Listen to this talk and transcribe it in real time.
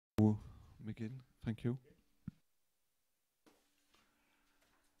begin. Thank you.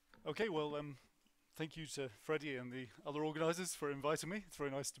 Okay, well, thank you to Freddie and the other organisers for inviting me. It's very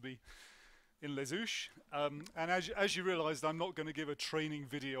nice to be in Les Houches. And as you realised, I'm not going to give a training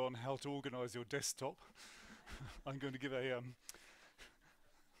video on how to organise your desktop. I'm going to give a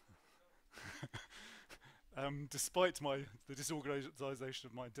despite the disorganisation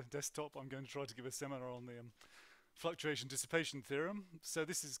of my desktop, I'm going to try to give a seminar on the fluctuation-dissipation theorem. So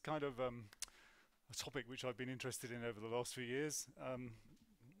this is kind of a topic which I've been interested in over the last few years.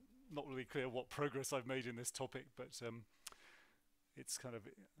 Not really clear what progress I've made in this topic, but it's kind of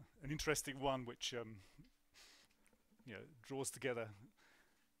an interesting one which draws together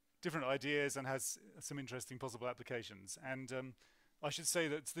different ideas and has some interesting possible applications. And I should say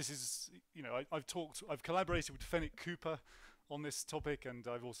that this is, I've collaborated with Fenwick Cooper on this topic, and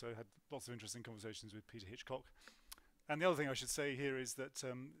I've also had lots of interesting conversations with Peter Hitchcock. And the other thing I should say here is that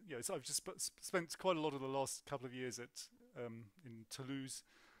so I've just spent quite a lot of the last couple of years in Toulouse,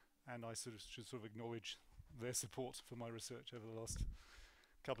 and I should acknowledge their support for my research over the last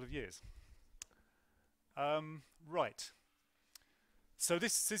couple of years. Right. So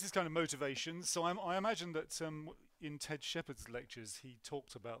this is kind of motivation. So I imagine that in Ted Shepard's lectures he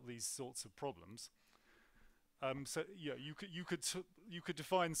talked about these sorts of problems. So yeah, you could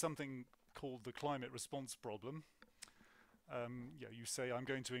define something called the climate response problem. You say I'm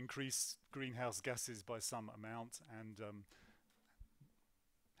going to increase greenhouse gases by some amount, and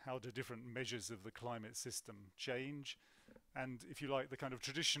how do different measures of the climate system change? And if you like, the kind of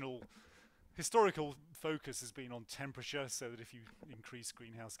traditional historical focus has been on temperature, so that if you increase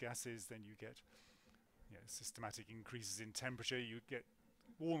greenhouse gases, then you get systematic increases in temperature, you get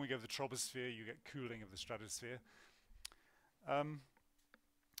warming of the troposphere, you get cooling of the stratosphere.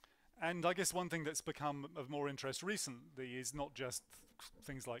 And I guess one thing that's become of more interest recently is not just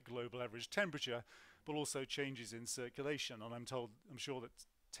things like global average temperature, but also changes in circulation. And I'm sure that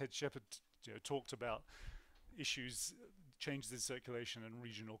Ted Shepard talked about issues, changes in circulation and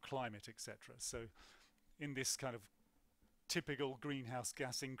regional climate, etc. So in this kind of typical greenhouse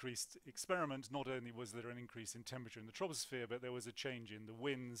gas increased experiment, not only was there an increase in temperature in the troposphere, but there was a change in the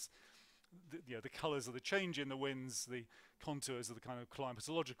winds, the colours of the change in the winds, the contours of the kind of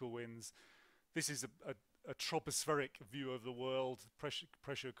climatological winds. This is a tropospheric view of the world,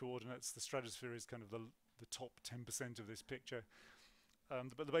 pressure coordinates. The stratosphere is kind of the top 10% of this picture.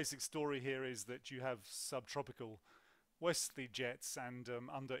 But the basic story here is that you have subtropical westerly jets, and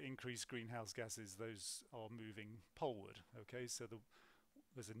under increased greenhouse gases, those are moving poleward. Okay, so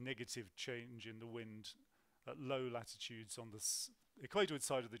there's a negative change in the wind at low latitudes on the equatorward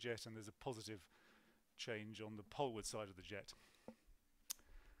side of the jet, and there's a positive change on the poleward side of the jet.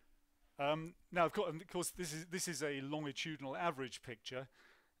 Now, of course, this is a longitudinal average picture,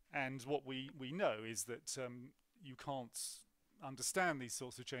 and what we know is that you can't understand these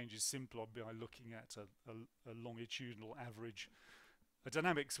sorts of changes simply by looking at a longitudinal average. A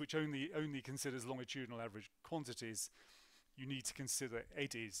dynamics which only considers longitudinal average quantities, you need to consider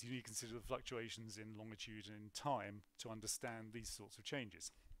eddies, you need to consider the fluctuations in longitude and in time to understand these sorts of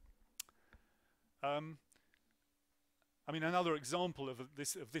changes. I mean, another example of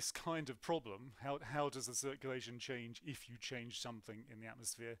this kind of problem, how does the circulation change if you change something in the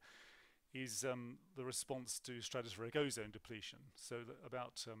atmosphere, is the response to stratospheric ozone depletion. So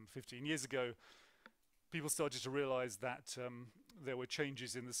about 15 years ago, people started to realize that there were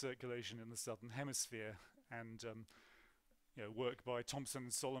changes in the circulation in the southern hemisphere, and work by Thompson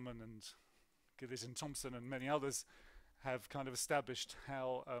and Solomon and Gillis and Thompson and many others have kind of established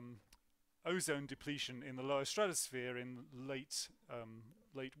how ozone depletion in the lower stratosphere in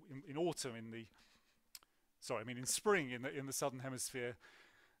in spring in the southern hemisphere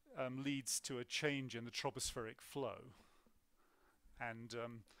leads to a change in the tropospheric flow. And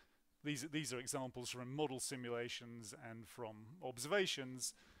these are examples from model simulations and from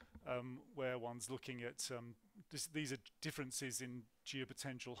observations where one's looking at these are differences in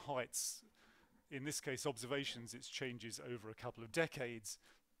geopotential heights. In this case, observations, it's changes over a couple of decades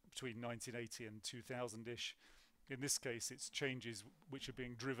between 1980 and 2000-ish. In this case, it's changes which are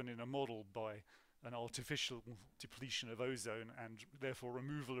being driven in a model by an artificial depletion of ozone and therefore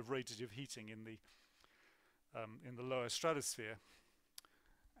removal of radiative heating in the lower stratosphere.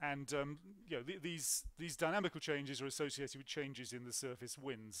 And these dynamical changes are associated with changes in the surface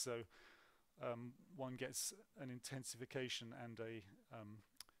winds. So one gets an intensification and a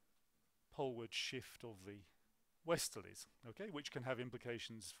poleward shift of the westerlies, okay, which can have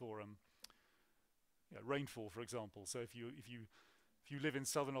implications for rainfall, for example. So if you live in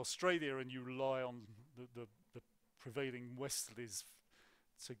southern Australia and you rely on the prevailing westerlies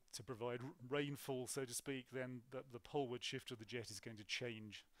to provide rainfall, so to speak, then the poleward shift of the jet is going to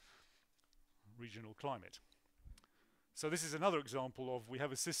change regional climate. So this is another example of, we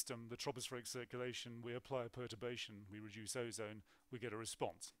have a system, the tropospheric circulation, we apply a perturbation, we reduce ozone, we get a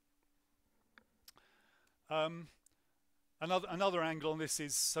response. Another angle on this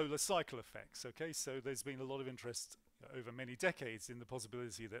is solar cycle effects. Okay, so there's been a lot of interest over many decades in the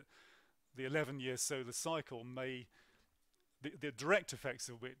possibility that the 11-year solar cycle may, the direct effects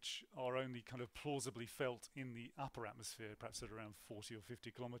of which are only kind of plausibly felt in the upper atmosphere, perhaps at around 40 or 50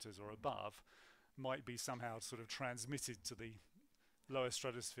 kilometers or above, might be somehow sort of transmitted to the lower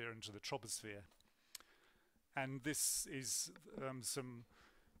stratosphere and to the troposphere. And this is some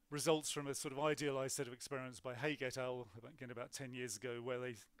results from a sort of idealized set of experiments by Haynes et al. Again about 10 years ago, where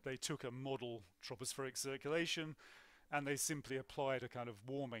they took a model tropospheric circulation and they simply applied a kind of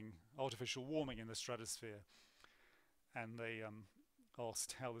warming, artificial warming in the stratosphere. And they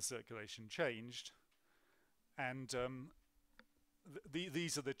asked how the circulation changed. And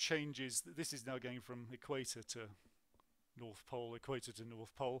these are the changes. This is now going from equator to North Pole, equator to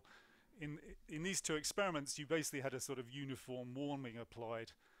North Pole. In these two experiments, you basically had a sort of uniform warming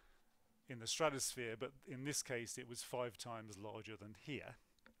applied in the stratosphere, but in this case it was 5 times larger than here.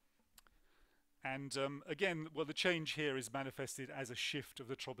 And again, well, the change here is manifested as a shift of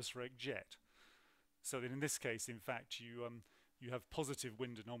the tropospheric jet. So that in this case, in fact, you have positive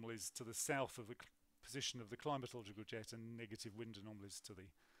wind anomalies to the south of the position of the climatological jet and negative wind anomalies to the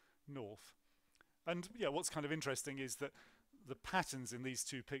north. And yeah, what's kind of interesting is that the patterns in these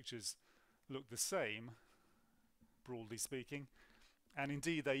two pictures look the same, broadly speaking, and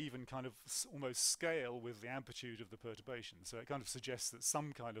indeed they even kind of almost scale with the amplitude of the perturbation. So it kind of suggests that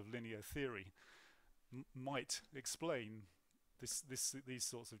some kind of linear theory might explain these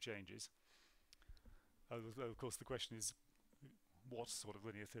sorts of changes. Of course, the question is, what sort of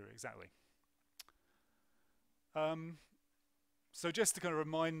linear theory exactly? So just to kind of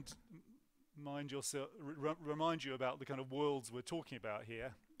remind you about the kind of worlds we're talking about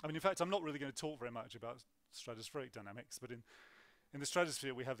here. I mean, in fact, I'm not really going to talk very much about stratospheric dynamics, but in the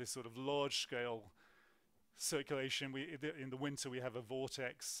stratosphere we have this sort of large-scale circulation. In the winter we have a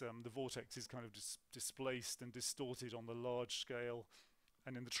vortex. The vortex is kind of displaced and distorted on the large scale,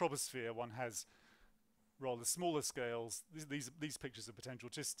 and in the troposphere one has rather smaller scales. These pictures are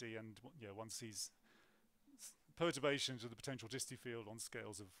potentialticity, and one sees perturbations of the potentialticity field on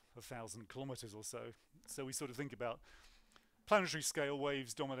scales of 1,000 kilometers or so. So we sort of think about planetary scale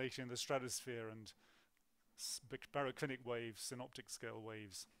waves dominating the stratosphere and baroclinic waves, synoptic scale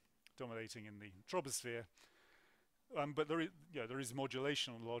waves dominating in the troposphere. But there is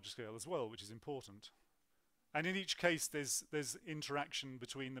modulation on a large scale as well, which is important. And in each case there's interaction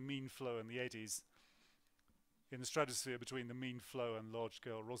between the mean flow and the eddies. In the stratosphere between the mean flow and large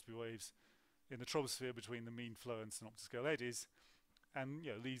scale Rossby waves, in the troposphere between the mean flow and synoptic scale eddies, and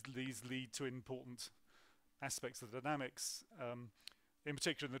these lead to important aspects of the dynamics. In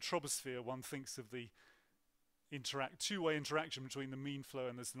particular, in the troposphere, one thinks of the two-way interaction between the mean flow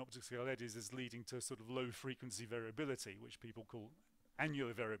and the synoptic scale eddies as leading to sort of low-frequency variability, which people call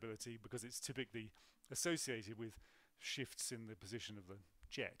annular variability, because it's typically associated with shifts in the position of the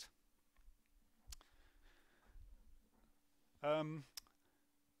jet.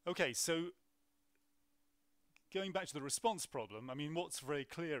 Okay, so going back to the response problem, I mean, what's very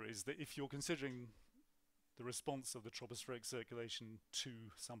clear is that if you're considering the response of the tropospheric circulation to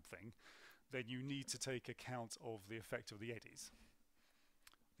something, then you need to take account of the effect of the eddies,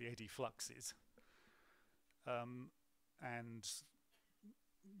 the eddy fluxes. And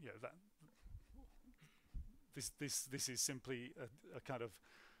that this is simply a kind of,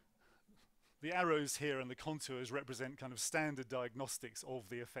 the arrows here and the contours represent kind of standard diagnostics of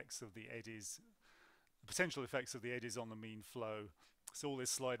the effects of the eddies, the potential effects of the eddies on the mean flow. So all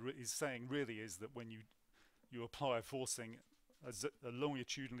this slide is saying really is that when you apply a forcing, a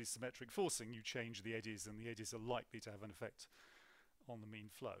longitudinally symmetric forcing, you change the eddies, and the eddies are likely to have an effect on the mean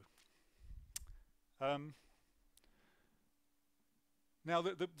flow. Now,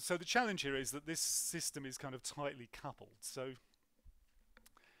 so the challenge here is that this system is kind of tightly coupled. So,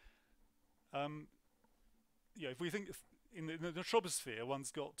 if we think in the troposphere,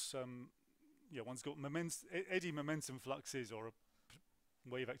 one's got eddy momentum fluxes, or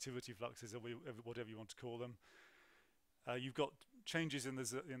wave activity fluxes, or whatever you want to call them. You've got changes in the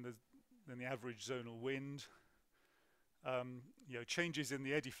average zonal wind. Changes in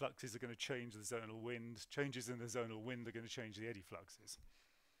the eddy fluxes are going to change the zonal wind. Changes in the zonal wind are going to change the eddy fluxes.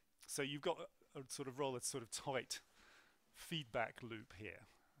 So you've got a sort of tight feedback loop here.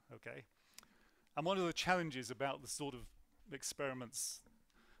 Okay, and one of the challenges about the sort of experiments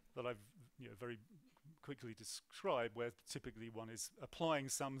that I've very quickly described, where typically one is applying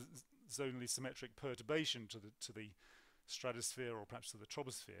some zonally symmetric perturbation to the stratosphere or perhaps to the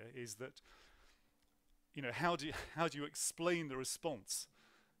troposphere, is that how do you explain the response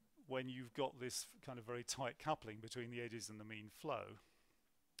when you've got this kind of very tight coupling between the eddies and the mean flow?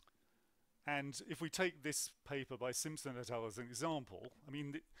 And if we take this paper by Simpson et al. As an example, I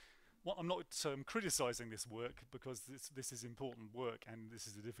mean, I'm not criticizing this work, because this is important work and this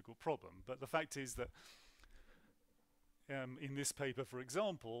is a difficult problem. But the fact is that in this paper, for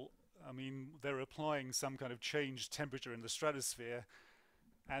example, I mean, they're applying some kind of changed temperature in the stratosphere,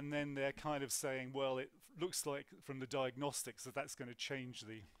 and then they're kind of saying, well, it looks like from the diagnostics that that's going to change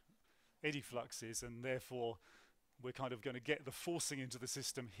the eddy fluxes, and therefore we're kind of going to get the forcing into the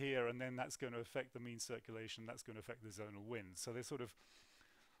system here, and then that's going to affect the mean circulation, that's going to affect the zonal wind. So they're sort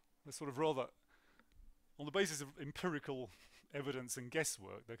of rather, on the basis of empirical evidence and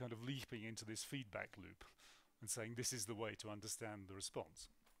guesswork, they're kind of leaping into this feedback loop and saying this is the way to understand the response.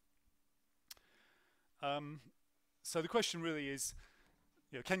 So the question really is,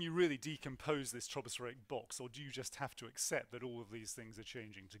 can you really decompose this tropospheric box, or do you just have to accept that all of these things are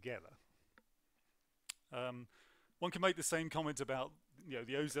changing together? One can make the same comment about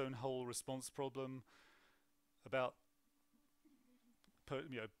the ozone hole response problem, about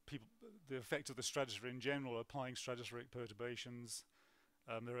people, the effect of the stratosphere in general, applying stratospheric perturbations.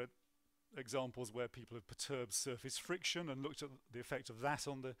 There are examples where people have perturbed surface friction and looked at the effect of that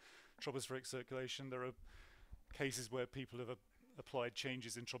on the tropospheric circulation. There are cases where people have applied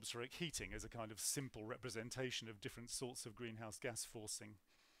changes in tropospheric heating as a kind of simple representation of different sorts of greenhouse gas forcing.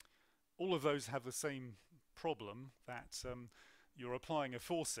 All of those have the same problem, that you're applying a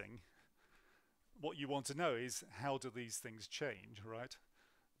forcing. What you want to know is, how do these things change, right?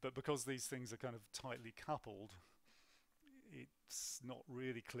 But because these things are kind of tightly coupled, it's not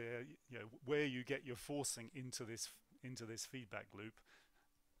really clear, where you get your forcing into this feedback loop.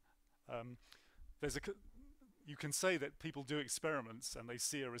 You can say that people do experiments and they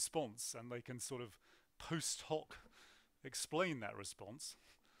see a response and they can sort of post hoc explain that response,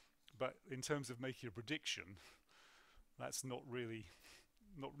 but in terms of making a prediction, that's not really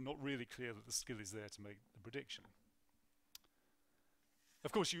clear that the skill is there to make the prediction.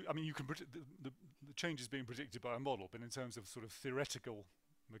 Of course, you can predict the change is being predicted by a model, but in terms of sort of theoretical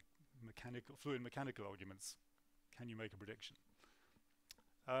fluid mechanical arguments, can you make a prediction?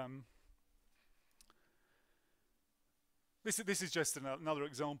 This is just another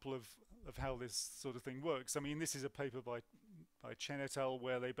example of how this sort of thing works. I mean, this is a paper by Chen et al.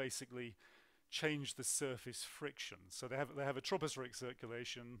 Where they basically change the surface friction. So they have a tropospheric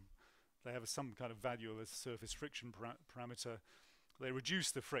circulation. They have some kind of value of a surface friction parameter. They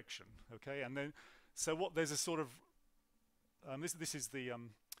reduce the friction, okay? And then, there's a sort of this is the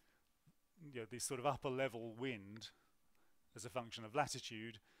this sort of upper level wind as a function of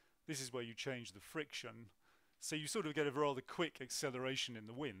latitude. This is where you change the friction. So you sort of get a rather quick acceleration in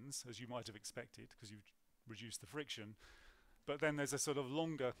the winds, as you might have expected, because you've reduced the friction. But then there's a sort of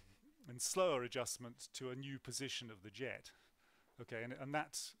longer and slower adjustment to a new position of the jet. Okay, and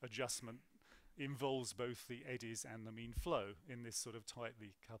that adjustment involves both the eddies and the mean flow in this sort of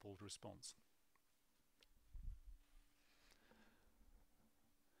tightly coupled response.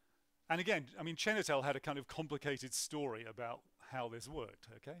 And again, I mean, Chen et al. Had a kind of complicated story about how this worked,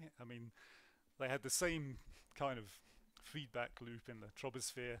 okay? I mean, they had the same kind of feedback loop in the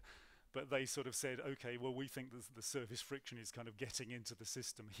troposphere, but they sort of said, okay, well, we think the surface friction is kind of getting into the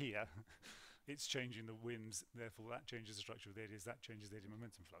system here. It's changing the winds, therefore that changes the structure of the eddies, that changes the eddy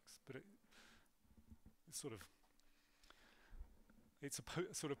momentum flux. But it's sort of, it's a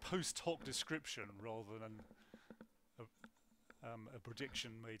sort of post hoc description rather than a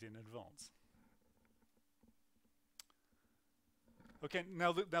prediction made in advance. Okay,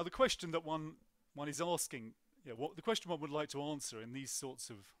 now the question that one is asking, the question one would like to answer in these sorts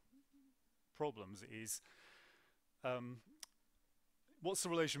of problems is, what's the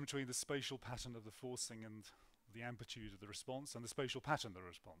relation between the spatial pattern of the forcing and the amplitude of the response and the spatial pattern of the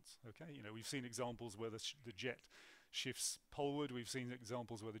response? Okay, we've seen examples where the jet shifts poleward. We've seen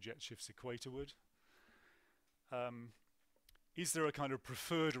examples where the jet shifts equatorward. Is there a kind of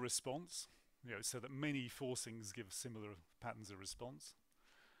preferred response, so that many forcings give similar patterns of response?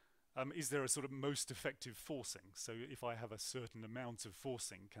 Is there a sort of most effective forcing? So if I have a certain amount of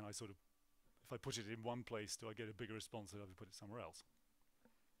forcing, can I sort of, if I put it in one place, do I get a bigger response than if I put it somewhere else?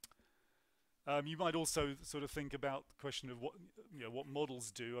 You might also sort of think about the question of what models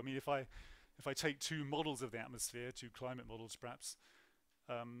do. I mean, if I take two models of the atmosphere, two climate models perhaps,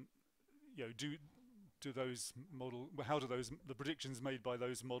 do those how do the predictions made by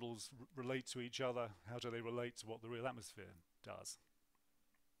those models relate to each other? How do they relate to what the real atmosphere does?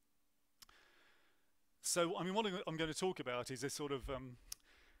 So, I mean, what I'm going to talk about is a sort of,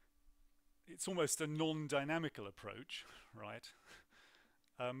 it's almost a non-dynamical approach, right?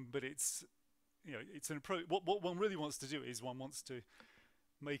 But it's, you know, it's an approach. What one really wants to do is one wants to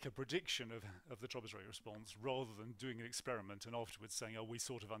make a prediction of the tropospheric response rather than doing an experiment and afterwards saying, oh, we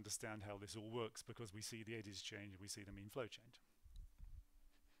sort of understand how this all works because we see the eddies change, we see the mean flow change.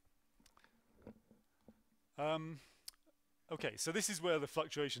 Okay, so this is where the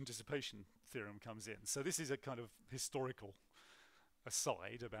fluctuation-dissipation theorem comes in. So this is a kind of historical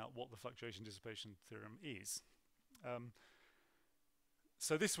aside about what the fluctuation-dissipation theorem is.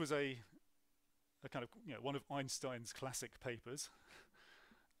 So this was a kind of, you know, one of Einstein's classic papers.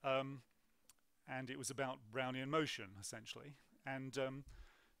 And it was about Brownian motion, essentially. And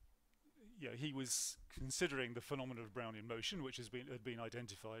yeah, he was considering the phenomenon of Brownian motion, which had been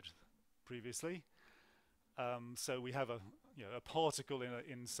identified previously. So we have a particle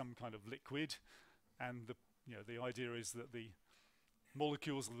in some kind of liquid, and the idea is that the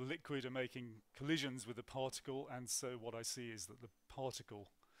molecules of the liquid are making collisions with the particle, and so what I see is that the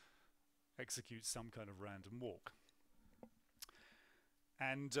particle executes some kind of random walk.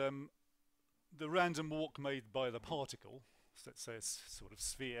 And the random walk made by the particle, so let's say a sort of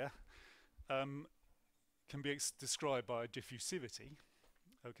sphere, can be described by diffusivity,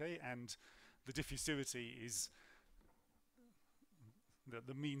 okay? And the diffusivity is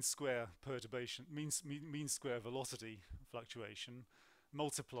the mean square perturbation, mean square velocity fluctuation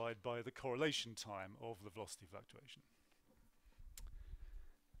multiplied by the correlation time of the velocity fluctuation.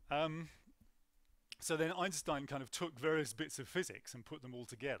 So then Einstein kind of took various bits of physics and put them all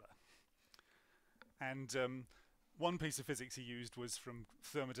together. And one piece of physics he used was from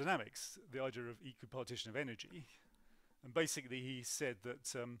thermodynamics, the idea of equipartition of energy. And basically he said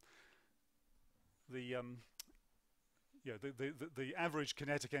that the average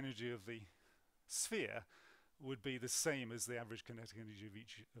kinetic energy of the sphere would be the same as the average kinetic energy of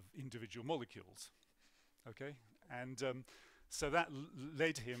each of individual molecules. Okay, and so that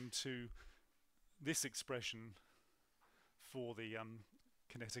led him to this expression for the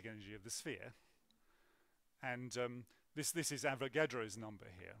kinetic energy of the sphere, and this is Avogadro's number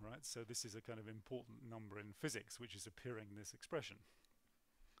here, right? So this is a kind of important number in physics, which is appearing in this expression.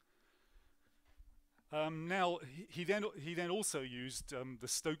 Now he then also used the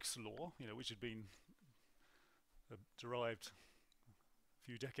Stokes law, which had been derived a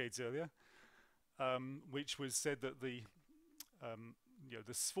few decades earlier, which was said that the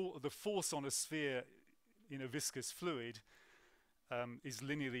force on a sphere in a viscous fluid is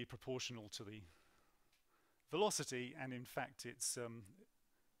linearly proportional to the velocity, and in fact it's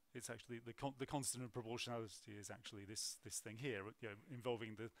actually the constant of proportionality is actually this thing here,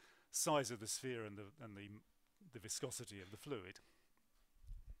 involving the size of the sphere and the viscosity of the fluid.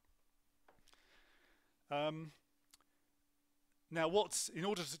 Now, in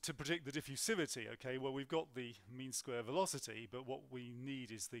order to predict the diffusivity, okay, well, we've got the mean square velocity, but what we need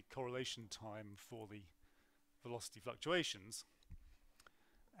is the correlation time for the velocity fluctuations.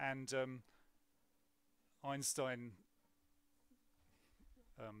 And Einstein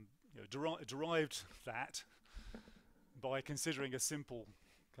derived that by considering a simple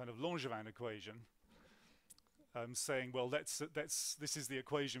kind of Langevin equation, saying, well, this is the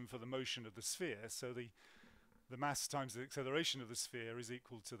equation for the motion of the sphere, so the mass times the acceleration of the sphere is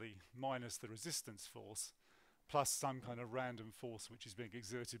equal to the minus the resistance force plus some kind of random force which is being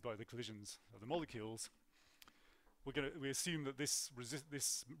exerted by the collisions of the molecules. We assume that this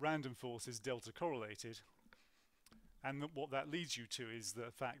random force is delta correlated, and what that leads you to is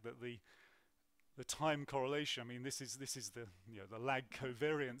the fact that the time correlation, I mean, this is the lag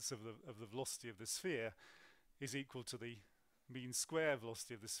covariance of the velocity of the sphere is equal to the mean square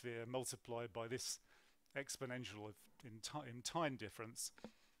velocity of the sphere multiplied by this exponential in time difference,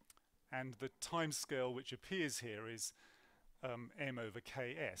 and the time scale which appears here is m over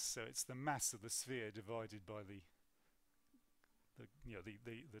ks. So it's the mass of the sphere divided by the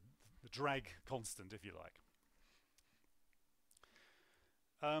drag constant, if you like.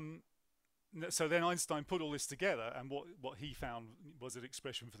 So then Einstein put all this together, and what he found was an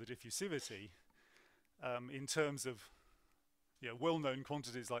expression for the diffusivity in terms of well-known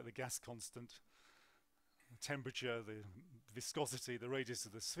quantities like the gas constant, the temperature, the viscosity, the radius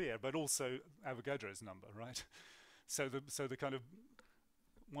of the sphere, but also Avogadro's number, right? So the kind of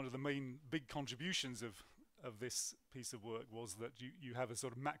one of the main big contributions of this piece of work was that you have a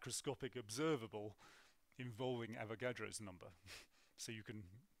sort of macroscopic observable involving Avogadro's number. So you can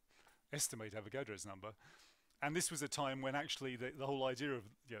estimate Avogadro's number. And this was a time when actually the whole idea of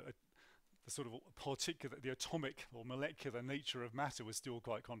the sort of particular, the atomic or molecular nature of matter was still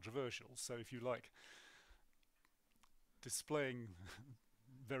quite controversial. So if you like, displaying,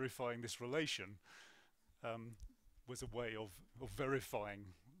 verifying this relation was a way of verifying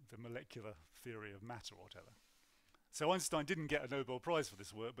the molecular theory of matter or whatever. So Einstein didn't get a Nobel Prize for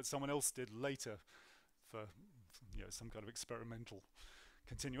this work, but someone else did later for some kind of experimental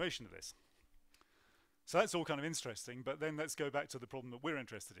continuation of this. So that's all kind of interesting, but then let's go back to the problem that we're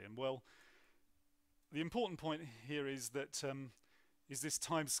interested in. Well, the important point here is that is this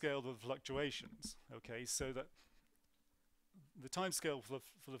time scale of fluctuations. Okay, so that the time scale for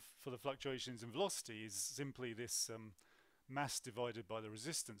the fluctuations in velocity is simply this mass divided by the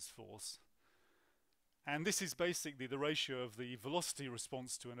resistance force. And this is basically the ratio of the velocity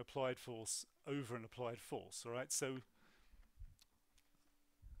response to an applied force over an applied force, all right? So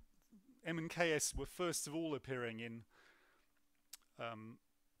M and Ks were first of all appearing in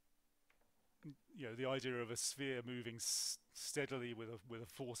the idea of a sphere moving steadily with a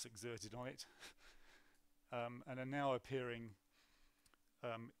force exerted on it, and are now appearing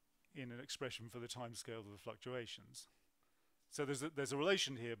in an expression for the time scale of the fluctuations. So there's a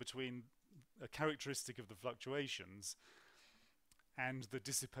relation here between a characteristic of the fluctuations and the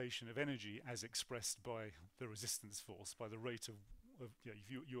dissipation of energy as expressed by the resistance force, by the rate of if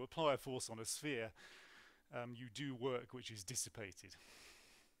you apply a force on a sphere, you do work which is dissipated.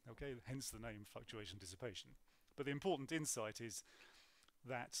 Okay, hence the name fluctuation-dissipation. But the important insight is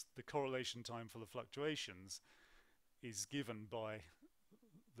that the correlation time for the fluctuations is given by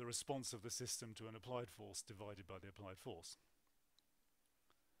the response of the system to an applied force divided by the applied force.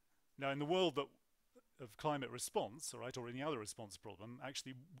 Now, in the world of climate response, all right, or any other response problem,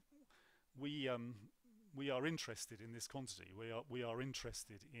 actually, we are interested in this quantity. We are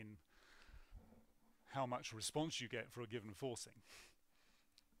interested in how much response you get for a given forcing.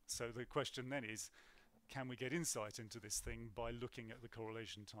 So the question then is, can we get insight into this thing by looking at the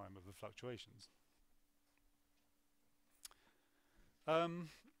correlation time of the fluctuations?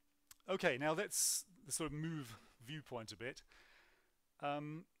 Okay, now let's sort of move viewpoint a bit.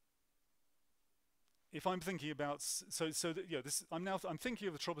 If I'm thinking about I'm thinking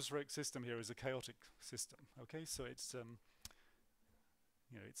of the tropospheric system here as a chaotic system. Okay, so it's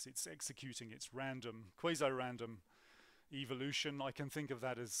it's executing its random, quasi-random evolution. I can think of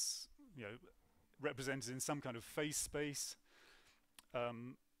that as represented in some kind of phase space.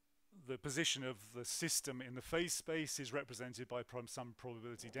 The position of the system in the phase space is represented by some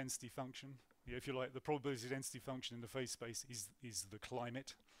probability density function. If you like, the probability density function in the phase space is the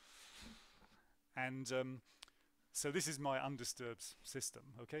climate. And so this is my undisturbed system,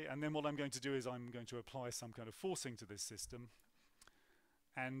 okay? And then what I'm going to do is I'm going to apply some kind of forcing to this system.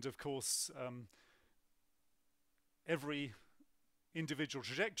 And of course, every individual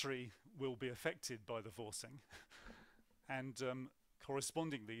trajectory will be affected by the forcing. And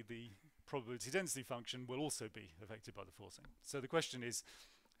correspondingly, the probability density function will also be affected by the forcing. So the question is,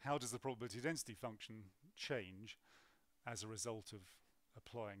 how does the probability density function change as a result of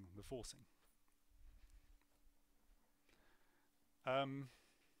applying the forcing?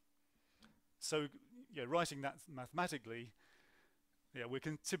 So, writing that mathematically,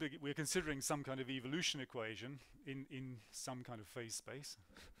 we're considering some kind of evolution equation in some kind of phase space.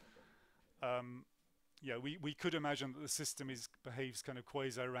 We could imagine that the system behaves kind of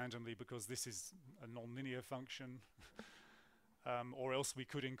quasi-randomly because this is a nonlinear function, or else we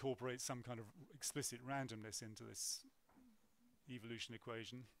could incorporate some kind of explicit randomness into this evolution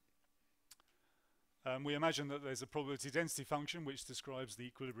equation. We imagine that there's a probability density function which describes the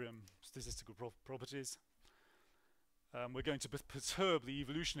equilibrium statistical properties. We're going to perturb the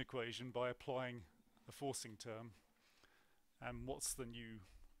evolution equation by applying a forcing term. And what's the new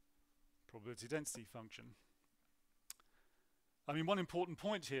probability density function? I mean, one important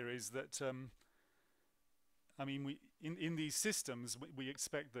point here is that, in these systems, we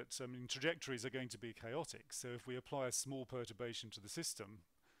expect that trajectories are going to be chaotic. So if we apply a small perturbation to the system,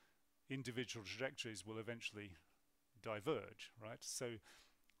 individual trajectories will eventually diverge, right? So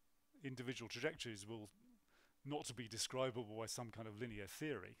individual trajectories will not be describable by some kind of linear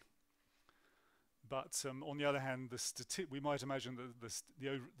theory. But on the other hand, we might imagine that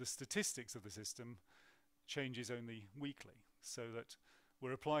the statistics of the system changes only weakly, so that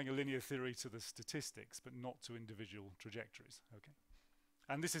we're applying a linear theory to the statistics, but not to individual trajectories. Okay,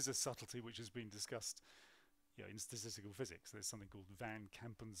 and this is a subtlety which has been discussed in statistical physics. There's something called Van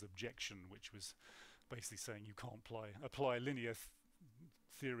Kampen's objection, which was basically saying you can't apply linear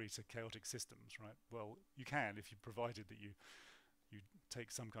theory to chaotic systems, right? Well, you can if you provided that you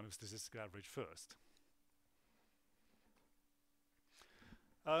take some kind of statistical average first.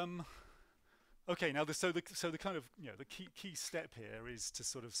 Okay, now so the kind of the key step here is to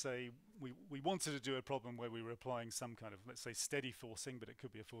sort of say we wanted to do a problem where we were applying some kind of, let's say, steady forcing, but it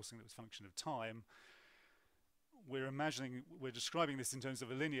could be a forcing that was a function of time. We're describing this in terms of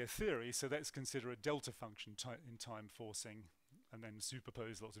a linear theory, so let's consider a delta function in time forcing and then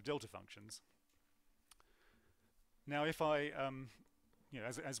superpose lots of delta functions. Now if I,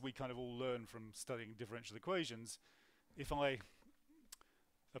 as we kind of all learn from studying differential equations, if I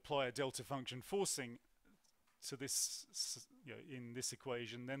apply a delta function forcing to this, in this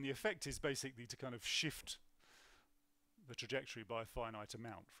equation, then the effect is basically to kind of shift the trajectory by a finite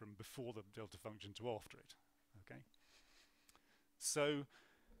amount from before the delta function to after it. Okay. So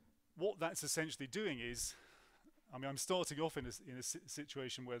what that's essentially doing is, I'm starting off in a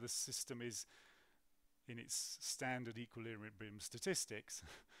situation where the system is in its standard equilibrium statistics.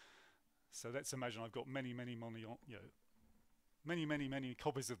 So let's imagine I've got many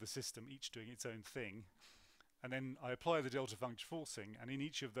copies of the system, each doing its own thing, and then I apply the delta function forcing, and in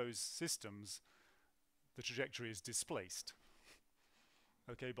each of those systems the trajectory is displaced,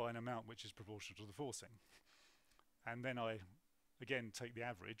 okay, by an amount which is proportional to the forcing. And then I again take the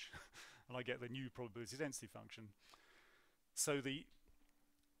average and I get the new probability density function. So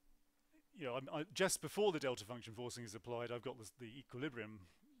just before the delta function forcing is applied, I've got the equilibrium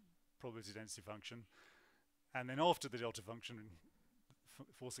probability density function, and then after the delta function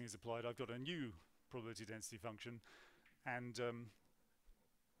forcing is applied, I've got a new probability density function, and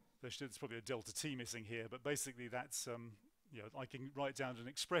there's probably a delta t missing here, but basically that's I can write down an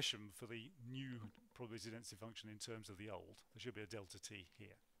expression for the new probability density function in terms of the old. There should be a delta t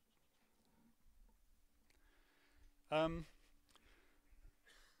here.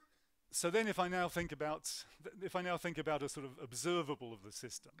 So then if I now think about a sort of observable of the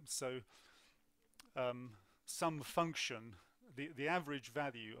system, so some function, the average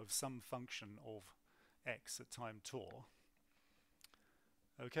value of some function of x at time tau,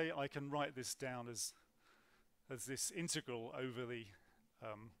 okay, I can write this down as this integral over the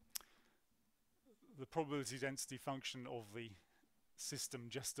probability density function of the system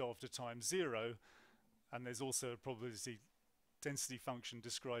just after time 0, and there's also a probability density function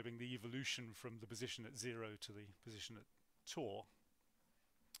describing the evolution from the position at 0 to the position at tau.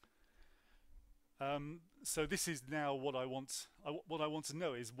 So this is now what I want. What I want to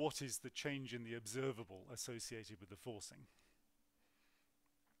know is what is the change in the observable associated with the forcing.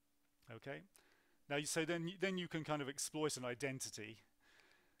 Okay. Now, so then you can kind of exploit an identity.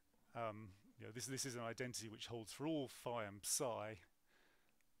 This is an identity which holds for all phi and psi.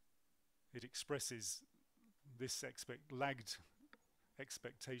 It expresses this lagged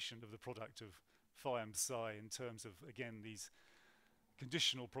expectation of the product of phi and psi in terms of, again, these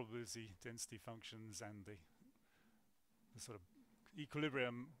conditional probability density functions and the sort of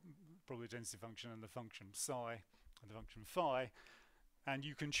equilibrium probability density function and the function psi and the function phi. And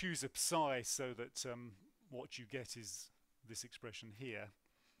you can choose a psi so that what you get is this expression here.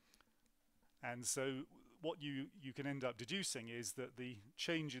 And so what you can end up deducing is that the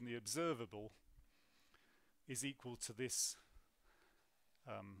change in the observable is equal to this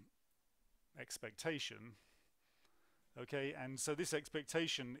expectation. Okay, and so this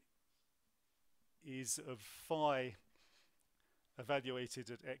expectation is of phi evaluated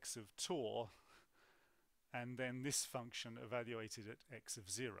at x of tau, and then this function evaluated at x of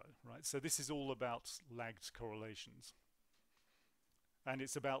 0, right? So this is all about lagged correlations. And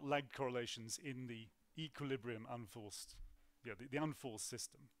it's about lagged correlations in the equilibrium unforced, the unforced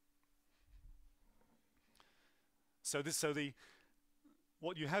system. So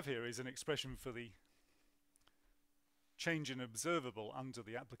what you have here is an expression for the change in observable under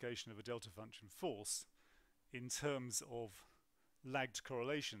the application of a delta function force in terms of lagged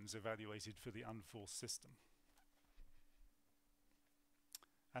correlations evaluated for the unforced system.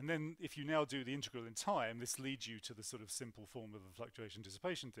 And then if you now do the integral in time, this leads you to the sort of simple form of the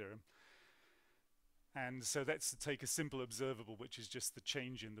fluctuation-dissipation theorem. And so let's take a simple observable, which is just the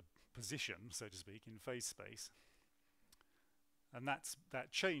change in the position, so to speak, in phase space. And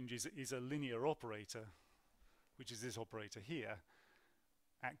that change is a linear operator, which is this operator here,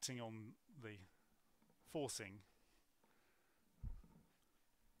 acting on the forcing.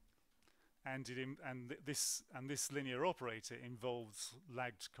 And this linear operator involves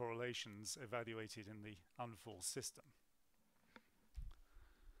lagged correlations evaluated in the unforced system.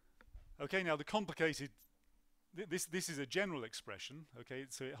 Okay, now the complicated, this is a general expression, okay,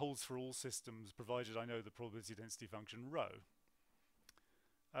 so it holds for all systems provided I know the probability density function rho.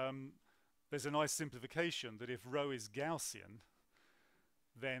 There's a nice simplification that if rho is Gaussian,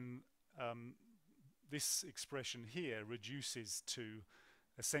 then this expression here reduces to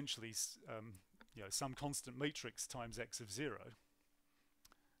essentially some constant matrix times x of 0.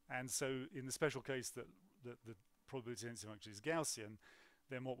 And so in the special case that the probability density function is Gaussian,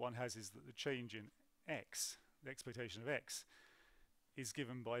 then what one has is that the change in x, the expectation of x, is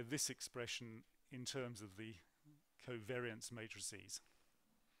given by this expression in terms of the covariance matrices.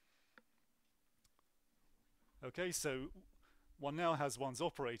 Okay, so one now has one's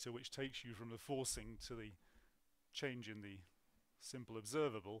operator, which takes you from the forcing to the change in the simple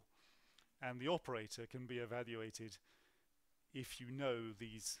observable, and the operator can be evaluated if you know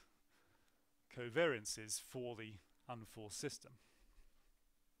these covariances for the unforced system.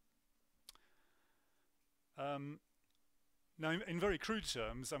 Now, in very crude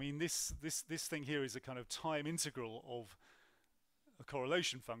terms, I mean, this thing here is a kind of time integral of a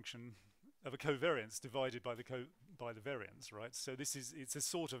correlation function of a covariance divided by the variance, right? So it's a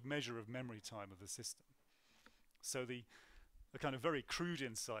sort of measure of memory time of the system. So the kind of very crude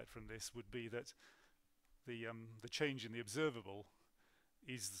insight from this would be that the change in the observable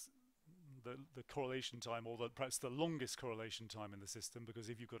is the correlation time, or perhaps the longest correlation time in the system, because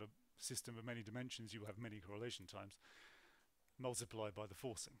if you've got a system of many dimensions, you have many correlation times, multiplied by the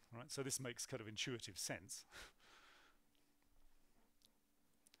forcing, right? So this makes kind of intuitive sense.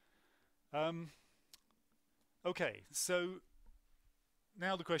 Okay, so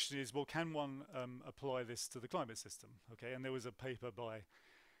now the question is, well, can one apply this to the climate system? Okay, and there was a paper by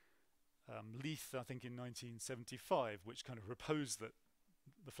Leith, I think in 1975, which kind of proposed that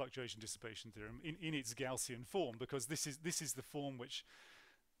the fluctuation-dissipation theorem in its Gaussian form, because this is the form which,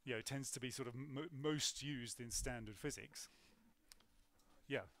 you know, tends to be sort of most used in standard physics.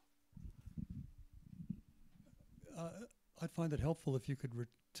 Yeah. I'd find it helpful if you could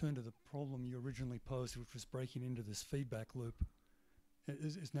return to the problem you originally posed, which was breaking into this feedback loop.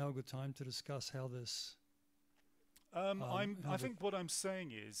 Is now a good time to discuss how this? I think what I'm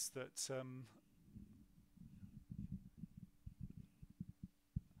saying is that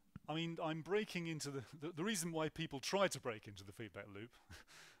I mean, I'm breaking into the reason why people try to break into the feedback loop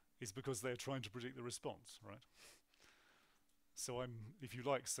is because they're trying to predict the response, right? So I'm, if you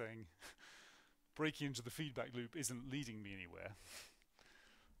like, saying breaking into the feedback loop isn't leading me anywhere.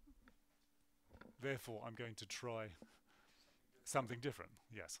 Therefore, I'm going to try something different.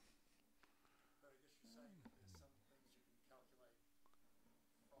 Yes. But I guess you're saying that there's some things you can calculate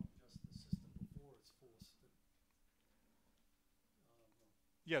from just the system before it's forced.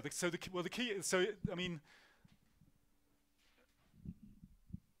 Yeah. The key. So I mean,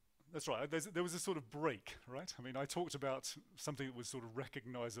 that's right. There was a sort of break, right? I mean, I talked about something that was sort of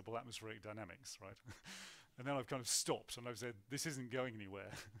recognizable atmospheric dynamics, right? And then I've kind of stopped and I've said, this isn't going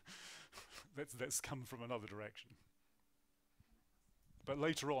anywhere. let's come from another direction. But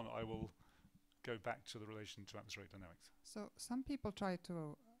later on, I will go back to the relation to atmospheric dynamics. So some people try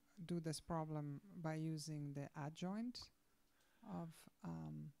to do this problem by using the adjoint of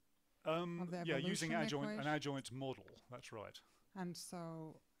the yeah, using an equation. adjoint model. That's right. And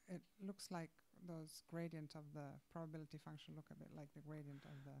so it looks like those gradient of the probability function look a bit like the gradient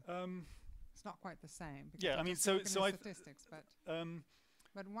of the. It's not quite the same. Yeah, I mean, so I statistics,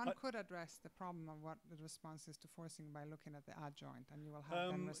 but one could address the problem of what the response is to forcing by looking at the adjoint, and you will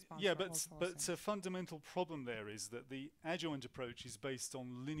have then response. Yeah, for but a fundamental problem there is that the adjoint approach is based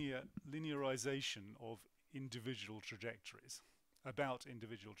on linearization of individual trajectories, about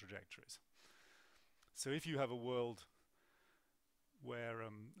individual trajectories. So if you have a world where,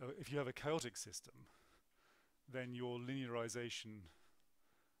 if you have a chaotic system, then your linearization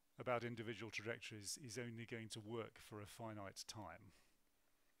about individual trajectories is only going to work for a finite time.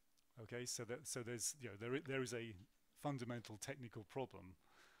 Okay, so there's, you know, there is a fundamental technical problem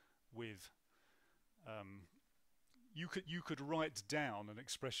with you could write down an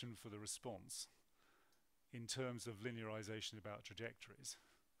expression for the response in terms of linearization about trajectories,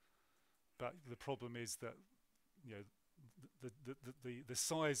 but the problem is that, you know, the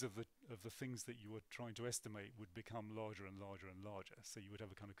size of the things that you were trying to estimate would become larger and larger and larger, so you would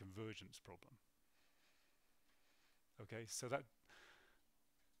have a kind of convergence problem. Okay, so that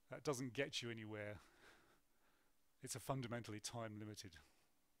doesn't get you anywhere. It's a fundamentally time-limited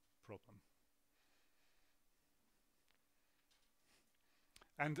problem.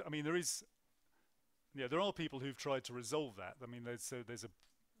 And I mean, there are people who've tried to resolve that. I mean, there's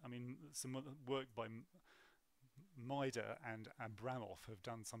some work by Maida and Abramoff have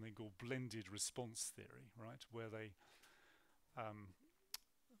done something called blended response theory, right? Where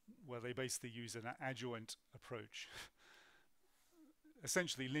they basically use an adjoint approach,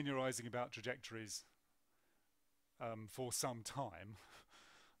 essentially linearizing about trajectories for some time,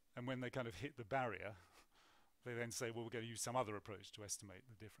 And when they kind of hit the barrier, they then say, well, we're going to use some other approach to estimate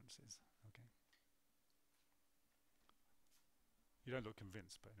the differences. Okay. You don't look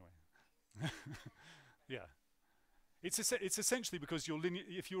convinced, but anyway. Yeah. It's essentially because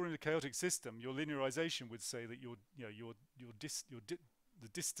if you're in a chaotic system, your linearization would say that the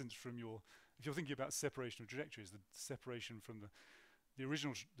distance from if you're thinking about separation of trajectories, the separation from the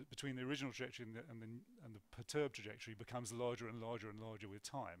original between the original trajectory and the perturbed trajectory becomes larger and larger and larger with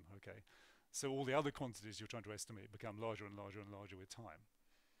time. Okay, so all the other quantities you're trying to estimate become larger and larger and larger with time.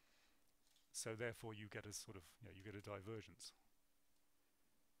 So therefore, you get a sort of you get a divergence.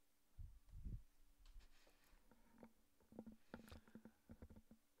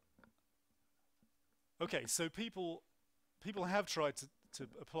 Okay, so people have tried to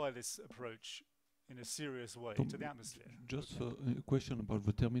apply this approach in a serious way to the atmosphere. Just a question about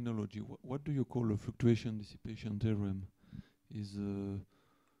the terminology. What do you call a fluctuation-dissipation theorem? Is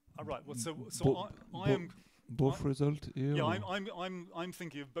right. Well, so I am both result here. Yeah, I'm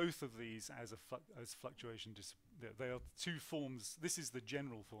thinking of both of these as fluctuation. They are two forms. This is the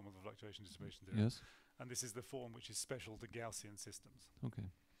general form of the fluctuation dissipation theorem. Yes. And this is the form which is special to Gaussian systems.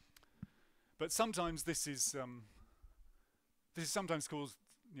 Okay. But sometimes this is sometimes called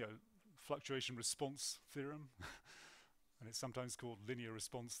fluctuation response theorem, and it's sometimes called linear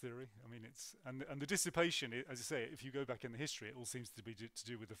response theory. I mean, it's and the dissipation, as I say, if you go back in the history, it all seems to be to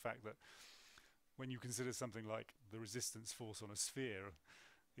do with the fact that when you consider something like the resistance force on a sphere,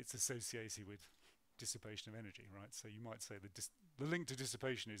 it's associated with dissipation of energy, right? So you might say the link to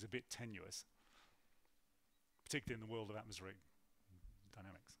dissipation is a bit tenuous, particularly in the world of atmospheric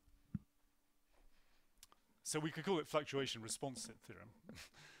dynamics. So we could call it fluctuation response theorem,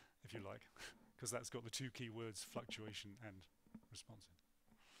 if you like, because that's got the two key words, fluctuation and responsive.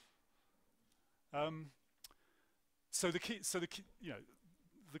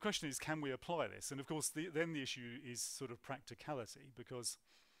 The question is, can we apply this? And of course, then the issue is sort of practicality, because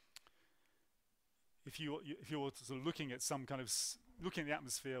if you're sort of looking at some kind of looking at the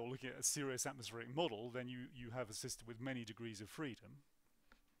atmosphere or looking at a serious atmospheric model, then you have a system with many degrees of freedom.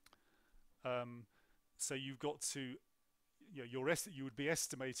 So you've got to, you would be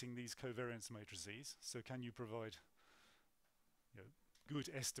estimating these covariance matrices. So can you provide good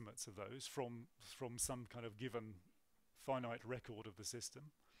estimates of those from some kind of given finite record of the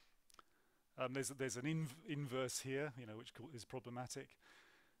system? There's an inverse here, which is problematic.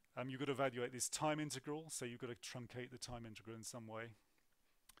 You've got to evaluate this time integral, so you've got to truncate the time integral in some way.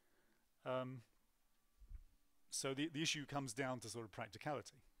 So the issue comes down to sort of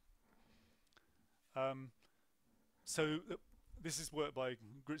practicality. This is work by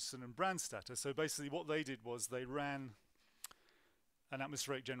Gritson and Brandstatter. So basically what they did was they ran an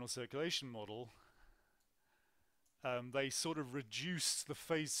atmospheric general circulation model. They sort of reduced the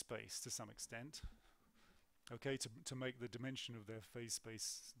phase space to some extent, okay, to make the dimension of their phase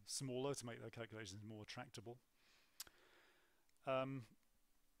space smaller, to make their calculations more tractable.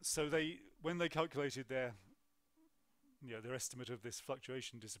 So when they calculated their estimate of this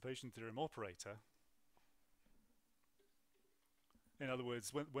fluctuation dissipation theorem operator, in other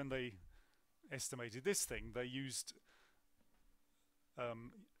words, when they estimated this thing, they used a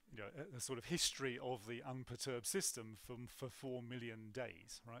sort of history of the unperturbed system for 4 million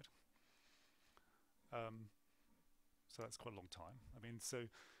days, right? So that's quite a long time. I mean,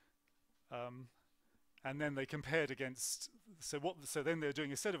 and then they compared against. So then they're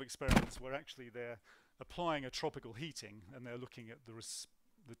doing a set of experiments where actually they're applying a tropical heating, and they're looking at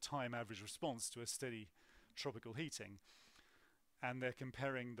the time average response to a steady tropical heating. And they're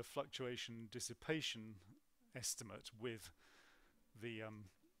comparing the fluctuation dissipation estimate with the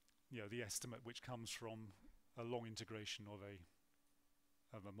estimate which comes from a long integration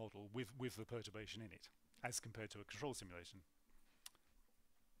of a model with the perturbation in it, as compared to a control simulation.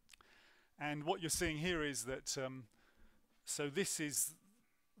 And what you're seeing here is that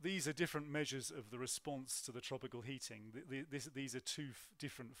these are different measures of the response to the tropical heating. These are two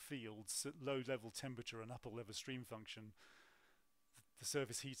different fields: low level temperature and upper level stream function. The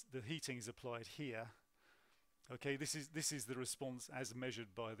surface heat, the heating is applied here. Okay, this is the response as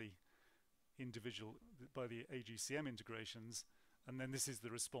measured by the AGCM integrations, and then this is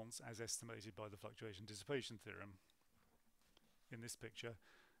the response as estimated by the fluctuation dissipation theorem in this picture.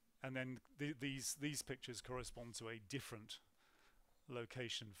 And then these pictures correspond to a different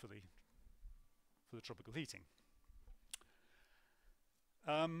location for the tropical heating.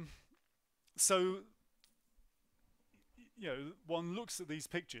 So one looks at these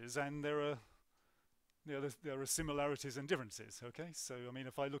pictures, and there are similarities and differences. Okay, so I mean,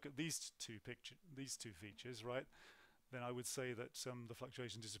 if I look at these two features, right, then I would say that the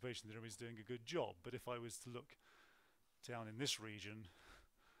fluctuation dissipation theorem is doing a good job. But if I was to look down in this region,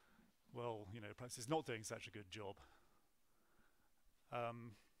 well, you know, perhaps it's not doing such a good job.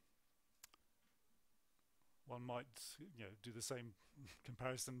 One might, you know, do the same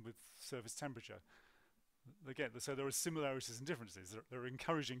comparison with surface temperature. Again, so there are similarities and differences. There are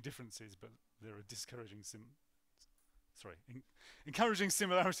encouraging differences, but there are discouraging encouraging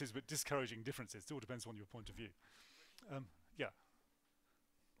similarities, but discouraging differences. It all depends on your point of view. Yeah.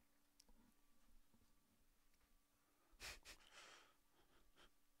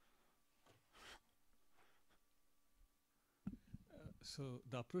 So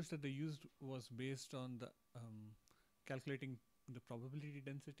the approach that they used was based on the calculating the probability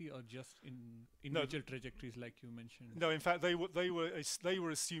density, or just in individual trajectories, like you mentioned? No, in fact, they were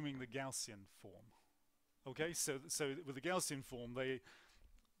assuming the Gaussian form. Okay, so with the Gaussian form, they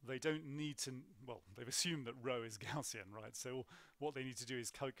don't need to. Well, they've assumed that rho is Gaussian, right? So what they need to do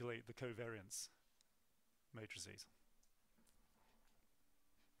is calculate the covariance matrices.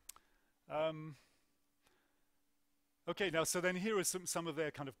 Okay, now so then here are some of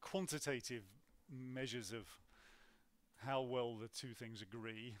their kind of quantitative measures of how well the two things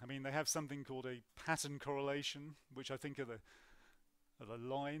agree. I mean, they have something called a pattern correlation, which I think are the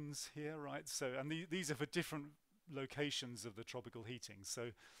lines here, right? So, and these are for different locations of the tropical heating.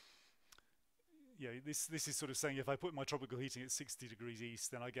 So, yeah, this is sort of saying if I put my tropical heating at 60 degrees east,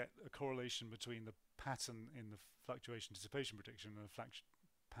 then I get a correlation between the pattern in the fluctuation dissipation prediction and the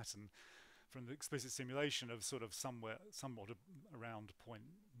pattern from the explicit simulation of sort of somewhat around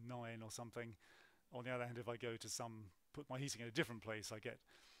 0.9 or something. On the other hand, if I go to put my heating in a different place, I get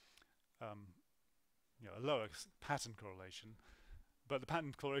you know, a lower pattern correlation. But the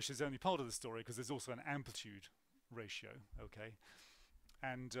pattern correlation is only part of the story, because there's also an amplitude ratio, okay?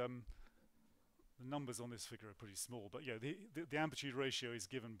 And the numbers on this figure are pretty small, but yeah, the amplitude ratio is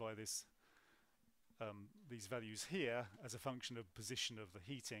given by this these values here as a function of position of the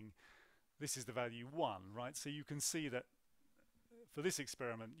heating. This is the value 1, right? So you can see that for this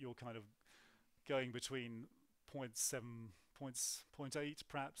experiment, you're kind of going between 0.8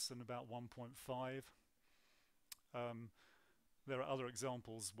 perhaps and about 1.5. There are other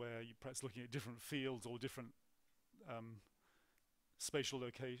examples where you're perhaps looking at different fields or different spatial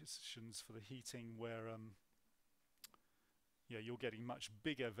locations for the heating, where yeah, you're getting much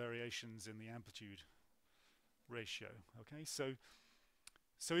bigger variations in the amplitude ratio. Okay, so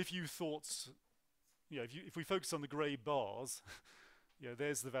if you thought, you know, if we focus on the grey bars, you know,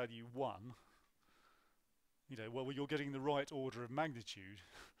 there's the value 1. You know, well, you're getting the right order of magnitude,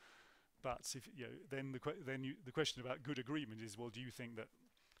 but if you know, then the question about good agreement is, well, do you think that,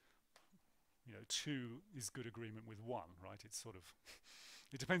 you know, 2 is good agreement with 1, right? It's sort of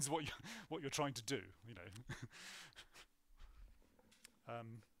it depends what you're trying to do, you know.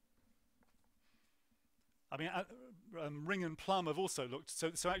 I mean, Ring and Plum have also looked.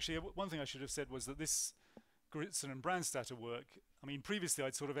 So actually, one thing I should have said was that this Gritson and Brandstatter work. I mean, previously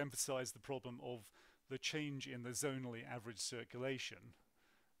I'd sort of emphasised the problem of the change in the zonally average circulation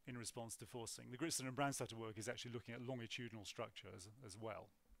in response to forcing. The Gritson and Brandstatter work is actually looking at longitudinal structures as well.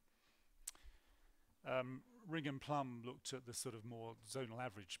 Ring and Plum looked at the sort of more zonal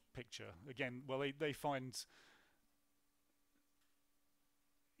average picture. Again, well, they find,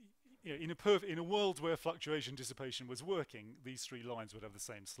 you know, in a world where fluctuation dissipation was working, these 3 lines would have the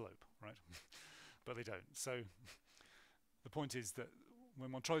same slope, right? But they don't. So the point is that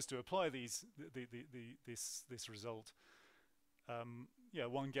when one tries to apply this result, yeah,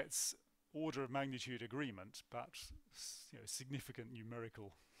 one gets order of magnitude agreement, but you know, significant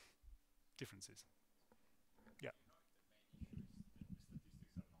numerical differences. Yeah.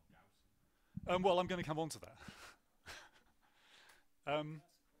 Well, I'm going to come on to that.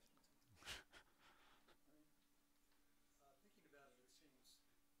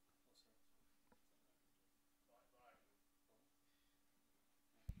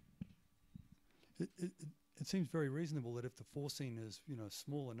 It seems very reasonable that if the forcing is, you know,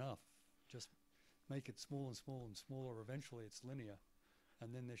 small enough, just make it small and small and smaller. Eventually, it's linear,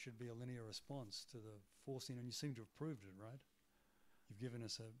 and then there should be a linear response to the forcing. And you seem to have proved it, right? You've given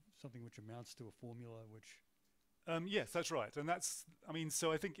us something which amounts to a formula which. Yes, that's right, and that's. I mean,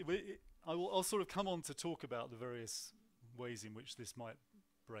 so I think I'll sort of come on to talk about the various ways in which this might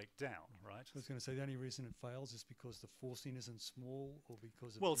break down, right? I was going to say the only reason it fails is because the forcing isn't small, or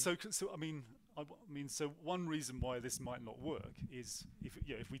because of. Well, so I mean, so one reason why this might not work is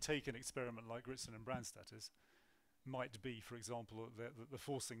if we take an experiment like Gritson and Brandstatter's, might be, for example, that the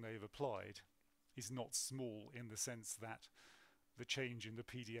forcing they've applied is not small in the sense that the change in the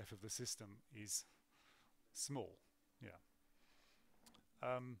PDF of the system is small, Yeah.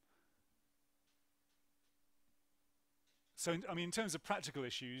 So, I mean, in terms of practical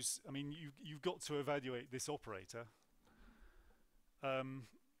issues, I mean, you've got to evaluate this operator.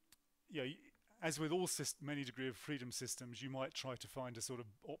 Yeah, as with all many degree of freedom systems, you might try to find a sort of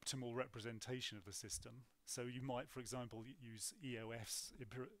optimal representation of the system. So you might, for example, use EOFs.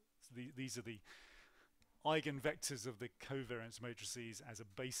 These are the eigenvectors of the covariance matrices as a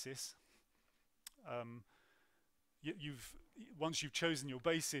basis. Once you've chosen your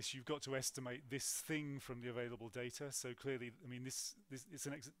basis, you've got to estimate this thing from the available data. So clearly, I mean, this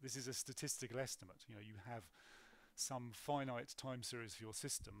is a statistical estimate. You know, you have some finite time series for your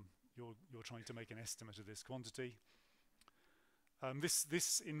system. You're trying to make an estimate of this quantity.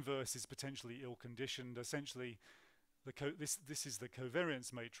 This inverse is potentially ill-conditioned. Essentially, this is the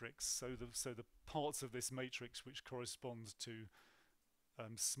covariance matrix. So the parts of this matrix which correspond to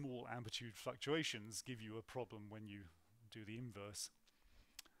small amplitude fluctuations give you a problem when you do the inverse.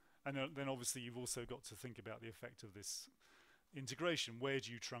 And then obviously you've also got to think about the effect of this integration. Where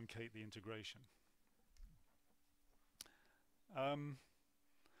do you truncate the integration?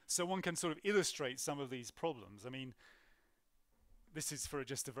 So one can sort of illustrate some of these problems. I mean, this is for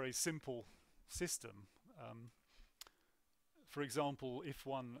just a very simple system. For example, if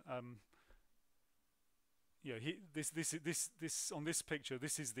one, this on this picture,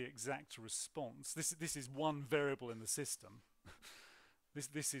 this is the exact response. This is one variable in the system.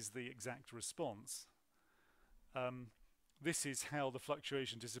 This is the exact response. This is how the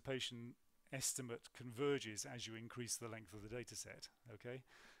fluctuation-dissipation estimate converges as you increase the length of the data set. Okay.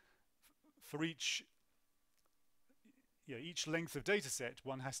 For each length of data set,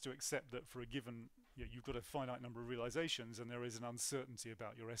 one has to accept that for a given, you've got a finite number of realizations, and there is an uncertainty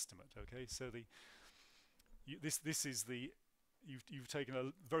about your estimate. Okay, so this is the you've taken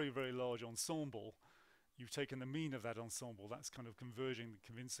a very, very large ensemble. You've taken the mean of that ensemble. That's kind of converging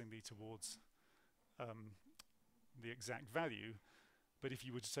convincingly towards the exact value. But if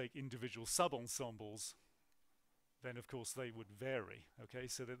you were to take individual sub-ensembles, then of course they would vary. Okay,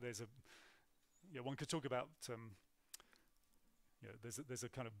 so that there's one could talk about there's a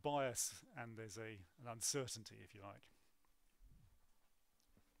kind of bias and there's an uncertainty, if you like.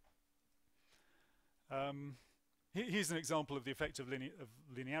 Here's an example of the effect of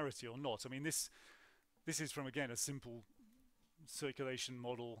linearity or not. I mean, this is from, again, a simple circulation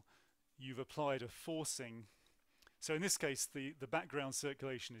model. You've applied a forcing. So in this case, the background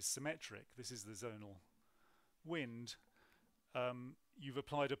circulation is symmetric. This is the zonal wind. You've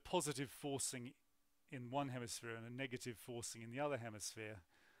applied a positive forcing in one hemisphere and a negative forcing in the other hemisphere.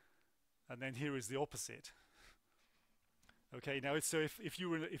 And then here is the opposite. Okay, now so if you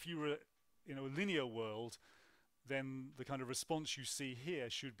were in a linear world, then the kind of response you see here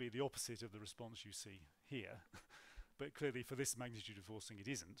should be the opposite of the response you see here. But clearly for this magnitude of forcing it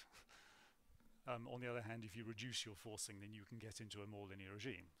isn't. On the other hand, if you reduce your forcing, then you can get into a more linear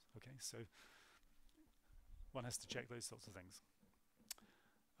regime. Okay, so one has to check those sorts of things.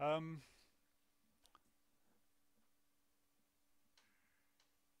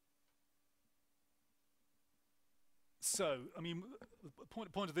 So, I mean, the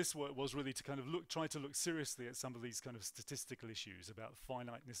point of this work was really to kind of try to look seriously at some of these kind of statistical issues about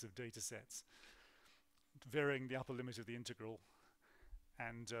finiteness of data sets, varying the upper limit of the integral,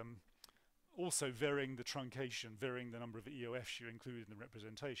 and also varying the truncation, varying the number of EOFs you include in the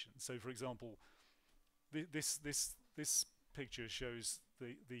representation. So, for example, this picture shows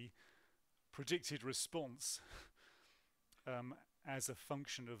the predicted response as a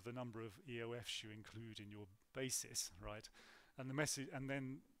function of the number of EOFs you include in your basis, right? And the message, and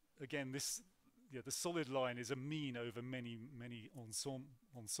then again, the solid line is a mean over many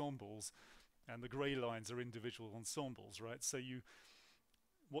ensembles, and the grey lines are individual ensembles, right? So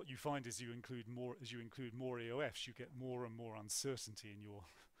what you find is as you include more EOFs, you get more and more uncertainty in your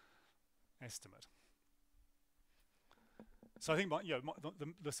estimate. So I think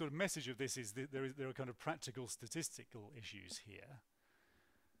the sort of message of this is that there are kind of practical statistical issues here,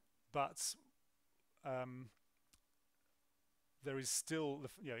 but there is still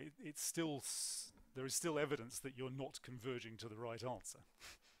there is still evidence that you're not converging to the right answer.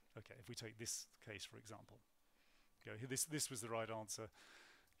 Okay, if we take this case for example, this was the right answer.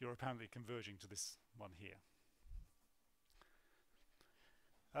 You're apparently converging to this one here.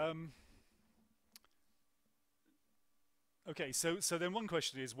 Okay, so then one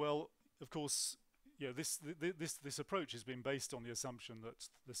question is, well, of course, this approach has been based on the assumption that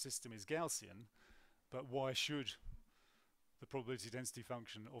the system is Gaussian, but why should the probability density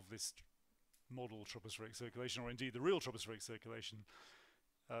function of this model tropospheric circulation, or indeed the real tropospheric circulation,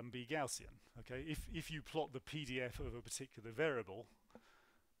 be Gaussian. Okay, if you plot the PDF of a particular variable,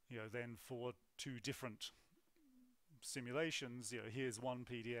 then for two different simulations, here's one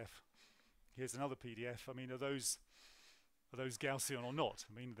PDF, here's another PDF. I mean, are those Gaussian or not?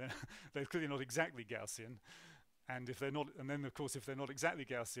 I mean, they're clearly not exactly Gaussian, and if they're not, and then of course if they're not exactly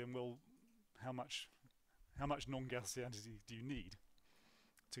Gaussian, well, how much non-Gaussianity do you need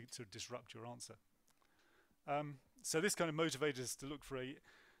to disrupt your answer? So this kind of motivated us to look for a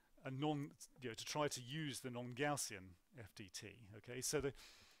to try to use the non-Gaussian FDT. Okay, so if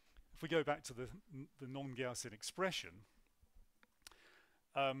we go back to the non-Gaussian expression,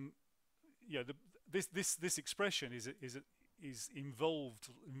 this expression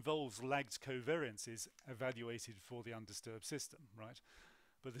involves lagged covariances evaluated for the undisturbed system, right?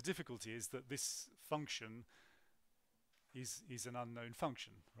 But the difficulty is that this function is an unknown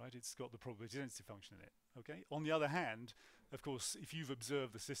function, right? It's got the probability density function in it. Okay. On the other hand, of course, if you've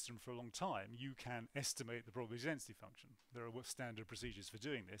observed the system for a long time, you can estimate the probability density function. There are standard procedures for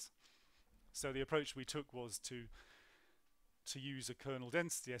doing this. So the approach we took was to use a kernel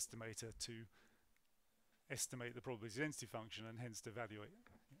density estimator to estimate the probability density function and hence to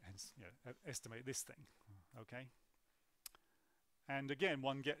estimate this thing. Okay. And again,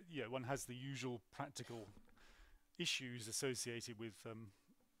 one has the usual practical issues associated with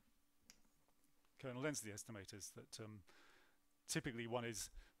kernel density estimators. That typically one is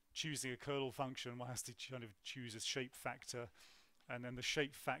choosing a kernel function. One has to kind of choose a shape factor, and then the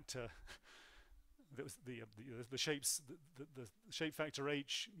shape factor, the shape factor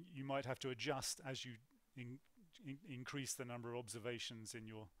h, you might have to adjust as you increase the number of observations in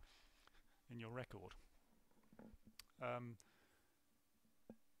your record.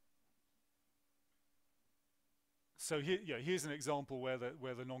 So here's an example where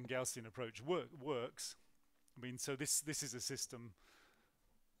the non-Gaussian approach works. I mean, so this is a system,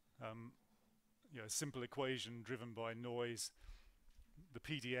 a simple equation driven by noise. The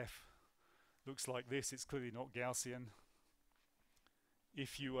PDF looks like this. It's clearly not Gaussian.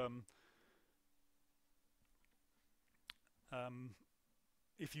 If you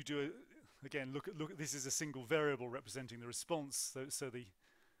do again, look at this is a single variable representing the response. So the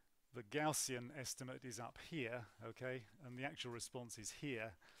Gaussian estimate is up here, okay, and the actual response is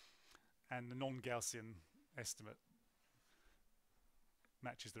here, and the non-Gaussian estimate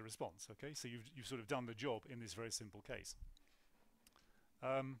matches the response. Okay, so you've sort of done the job in this very simple case.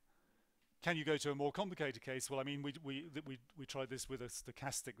 Can you go to a more complicated case? Well, I mean, we tried this with a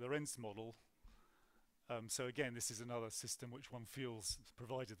stochastic Lorentz model. So again, this is another system which one feels,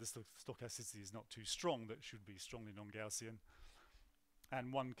 provided the stochasticity is not too strong, that should be strongly non-Gaussian.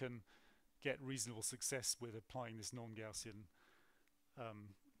 And one can get reasonable success with applying this non-Gaussian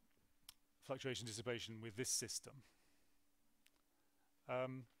fluctuation dissipation with this system.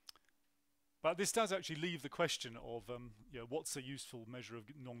 But this does actually leave the question of what's a useful measure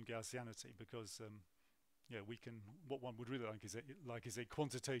of non-Gaussianity, because what one would really like is a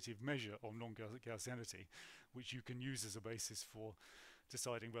quantitative measure of non-Gaussianity, which you can use as a basis for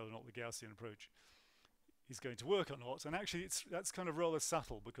deciding whether or not the Gaussian approach is going to work or not. And actually that's kind of rather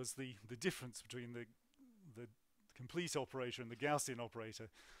subtle, because the difference between the complete operator and the Gaussian operator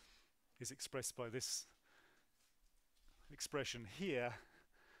is expressed by this expression here,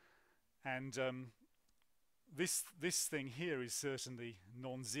 and this thing here is certainly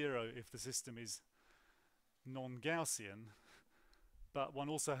non-zero if the system is non-Gaussian, but one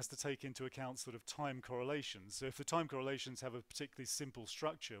also has to take into account sort of time correlations. So if the time correlations have a particularly simple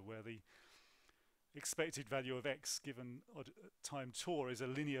structure where the expected value of x given time tau is a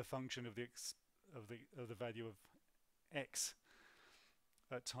linear function of the value of x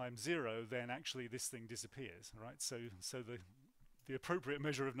at time 0, then actually this thing disappears, right? So the appropriate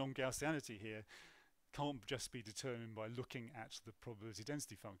measure of non-Gaussianity here can't just be determined by looking at the probability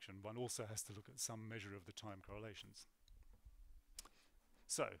density function. One also has to look at some measure of the time correlations.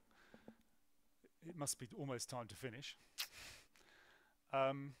 So it must be almost time to finish.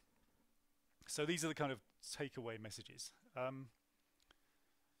 So these are the kind of takeaway messages.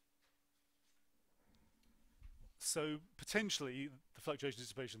 So potentially the fluctuation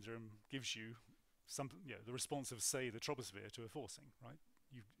dissipation theorem gives you the response of, say, the troposphere to a forcing, right?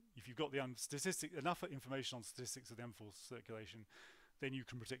 If you've got the enough information on statistics of the unforced circulation, then you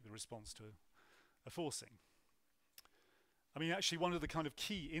can predict the response to a forcing. I mean, actually, one of the kind of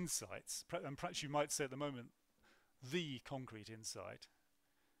key insights, and perhaps you might say at the moment, the concrete insight,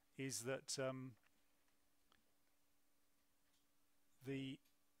 is that the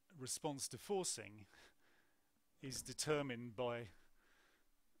response to forcing is determined by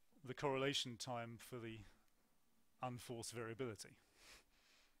the correlation time for the unforced variability.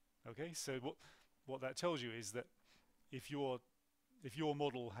 Okay, so what that tells you is that if your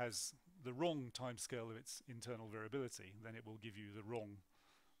model has the wrong timescale of its internal variability, then it will give you the wrong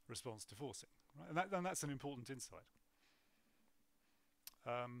response to forcing. Right? And that's an important insight.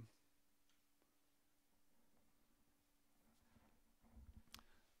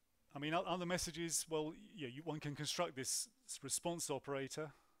 I mean, other messages, well, yeah, one can construct this response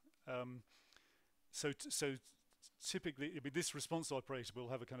operator. So typically, this response operator will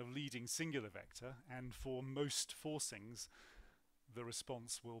have a kind of leading singular vector, and for most forcings, the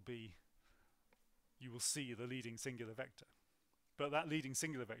response will be, you will see the leading singular vector. But that leading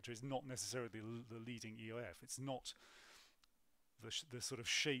singular vector is not necessarily the leading EOF. It's not the sort of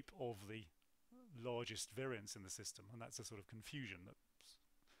shape of the largest variance in the system, and that's a sort of confusion that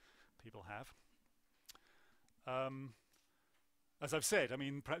people have. As I've said, I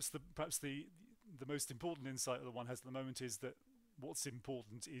mean, perhaps the most important insight that one has at the moment is that what's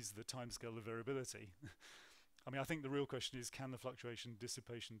important is the timescale of variability. I mean, I think the real question is, can the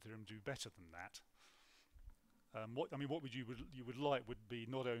fluctuation-dissipation theorem do better than that? What you would like would be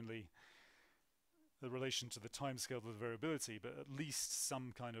not only the relation to the timescale of the variability, but at least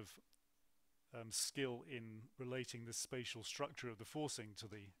some kind of skill in relating the spatial structure of the forcing to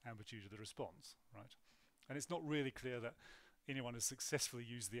the amplitude of the response, right? And it's not really clear that anyone has successfully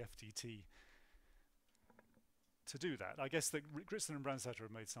used the FTT to do that. I guess that Gritson and Brandstatter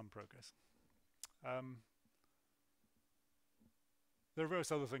have made some progress. There are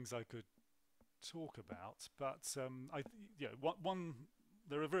various other things I could talk about, but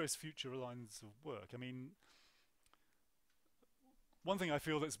there are various future lines of work. I mean, one thing I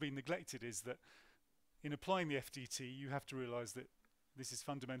feel that's been neglected is that in applying the FTT, you have to realize that this is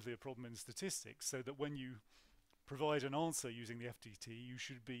fundamentally a problem in statistics, so that when you provide an answer using the FTT, you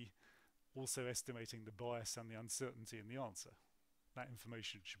should be also estimating the bias and the uncertainty in the answer. That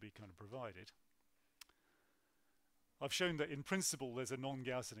information should be kind of provided. I've shown that in principle there's a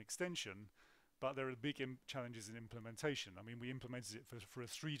non-Gaussian extension, but there are big challenges in implementation. I mean, we implemented it for a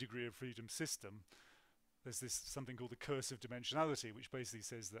 3-degree of freedom system. There's this something called the curse of dimensionality, which basically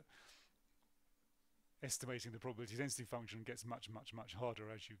says that estimating the probability density function gets much, much, much harder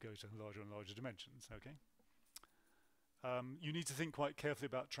as you go to larger and larger dimensions. Okay. You need to think quite carefully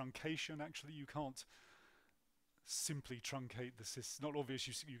about truncation. Actually, you can't simply truncate the system. It's not obvious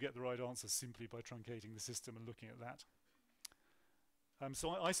you get the right answer simply by truncating the system and looking at that.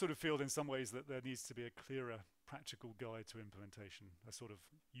 So I sort of feel in some ways that there needs to be a clearer practical guide to implementation, a sort of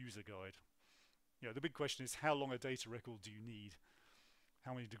user guide. You know, the big question is, how long a data record do you need?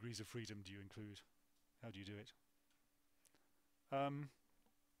 How many degrees of freedom do you include? How do you do it?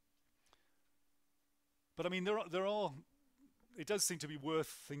 But I mean, it does seem to be worth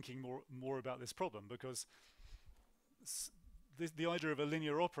thinking more about this problem, because the idea of a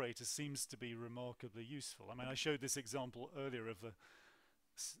linear operator seems to be remarkably useful. I mean, I showed this example earlier of the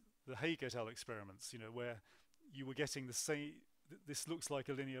Haynes et al. Experiments, you know, where you were getting the same. This looks like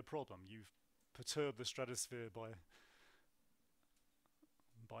a linear problem. You've perturbed the stratosphere by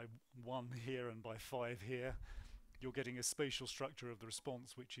 1 here and by 5 here. You're getting a spatial structure of the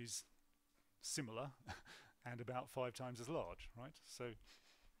response which is similar and about 5 times as large, right? So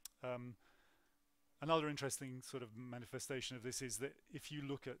another interesting sort of manifestation of this is that if you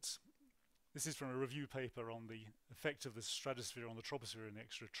look at, this is from a review paper on the effect of the stratosphere on the troposphere in the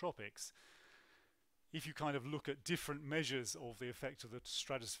extratropics. If you kind of look at different measures of the effect of the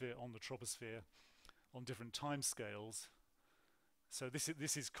stratosphere on the troposphere on different time scales, so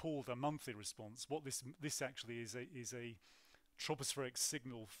this is called a monthly response. What this actually is a tropospheric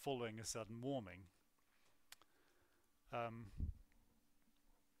signal following a sudden warming.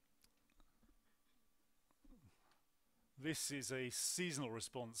 This is a seasonal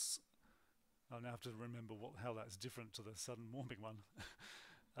response. I now have to remember how that's different to the sudden warming one.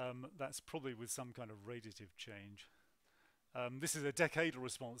 That's probably with some kind of radiative change. This is a decadal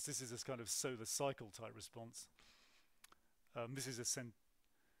response. This is a kind of solar cycle type response. This is a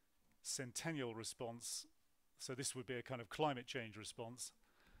centennial response. So this would be a kind of climate change response.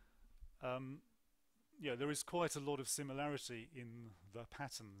 Yeah, there is quite a lot of similarity in the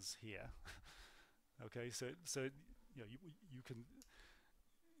patterns here. Okay, so you know, you can,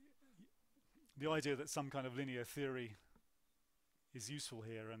 the idea that some kind of linear theory is useful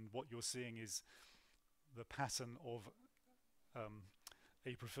here, and what you're seeing is the pattern of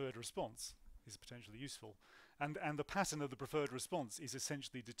a preferred response is potentially useful, and the pattern of the preferred response is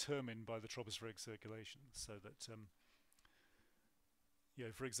essentially determined by the tropospheric circulation. So that you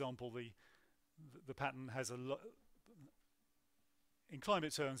know, for example, the pattern has in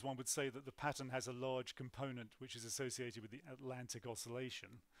climate terms, one would say that the pattern has a large component which is associated with the Atlantic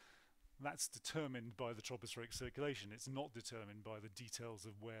oscillation. that's determined by the tropospheric circulation. It's not determined by the details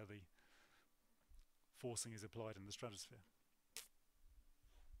of where the forcing is applied in the stratosphere.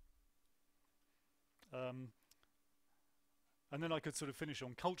 And then I could sort of finish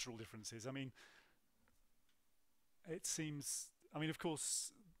on cultural differences. I mean, it seems, I mean, of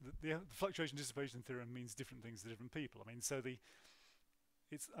course, the fluctuation-dissipation theorem means different things to different people. I mean, so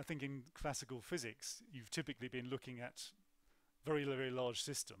I think in classical physics, you've typically been looking at very, very large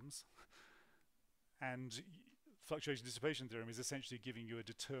systems, and fluctuation-dissipation theorem is essentially giving you a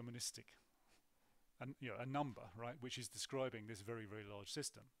deterministic, a number, right, which is describing this very, very large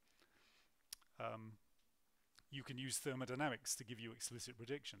system. You can use thermodynamics to give you explicit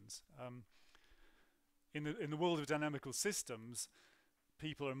predictions. In the world of dynamical systems,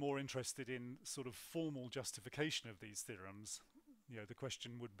 people are more interested in sort of formal justification of these theorems. The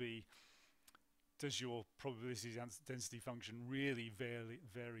question would be, does your probability density function really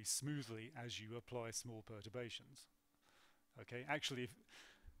vary smoothly as you apply small perturbations? Okay, actually,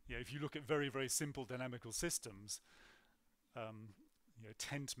 if you look at very, very simple dynamical systems,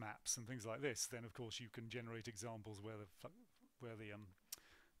 tent maps and things like this, then of course you can generate examples where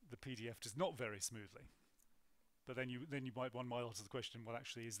the PDF does not vary smoothly. But then one might answer the question, well,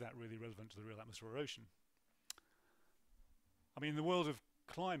 actually, is that really relevant to the real atmosphere or ocean? I mean, in the world of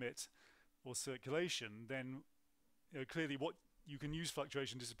climate or circulation, then clearly what you can use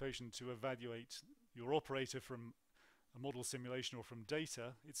fluctuation dissipation to evaluate your operator from a model simulation or from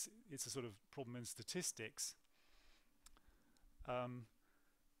data. It's a sort of problem in statistics.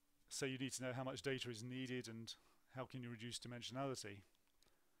 So you need to know how much data is needed and how can you reduce dimensionality.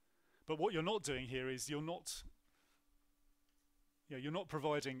 But what you're not doing here is you're not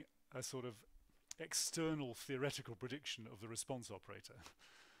providing a sort of external theoretical prediction of the response operator.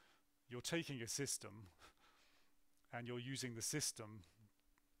 You're taking a system and you're using the system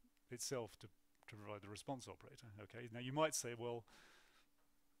itself to provide the response operator. Okay. Now you might say, well,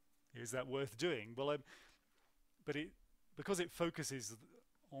 is that worth doing? Well, because it focuses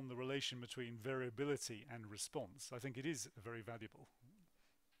on the relation between variability and response, I think it is very valuable.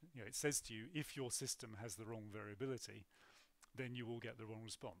 It says to you, if your system has the wrong variability, then you will get the wrong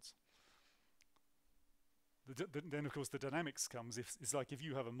response. Then, of course, the dynamics comes. It's like if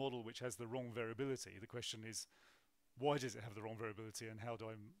you have a model which has the wrong variability, the question is, why does it have the wrong variability and how do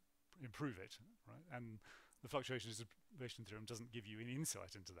I improve it? Right? And the fluctuation-dissipation theorem doesn't give you any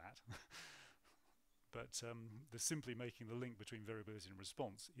insight into that. But the simply making the link between variability and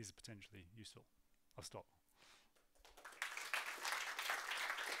response is potentially useful. I'll stop.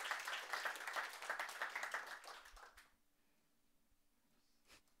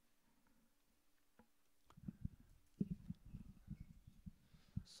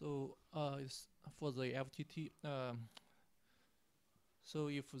 So for the FTT, so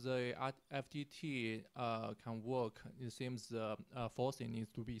if the FTT can work, it seems the forcing needs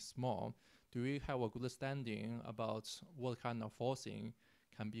to be small. Do we have a good understanding about what kind of forcing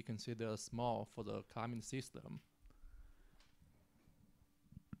can be considered small for the climate system?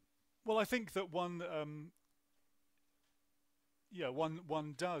 Well, I think that one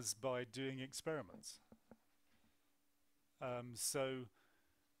does by doing experiments. So,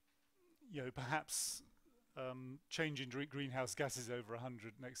 perhaps changing greenhouse gases over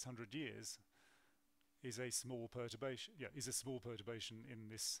next 100 years is a small perturbation. Yeah, is a small perturbation in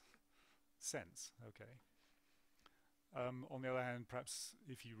this sense. Okay. On the other hand, perhaps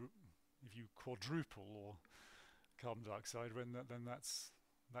if you quadruple or carbon dioxide, then that's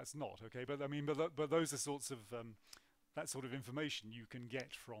not okay. But I mean, but those are sorts of that sort of information you can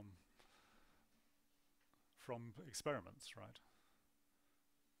get from experiments, right?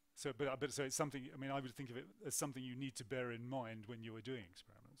 So, so it's something. I mean, I would think of it as something you need to bear in mind when you are doing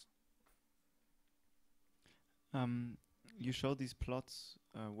experiments. You showed these plots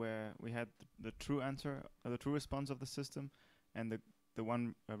where we had the true answer, the true response of the system, and the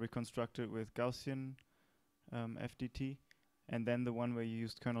one reconstructed with Gaussian FDT, and then the one where you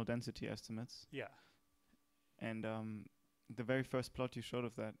used kernel density estimates. Yeah. And the very first plot you showed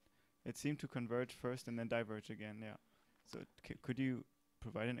of that, it seemed to converge first and then diverge again. Yeah. So could you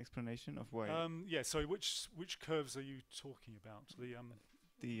provide an explanation of why? Yeah. Sorry. Which curves are you talking about?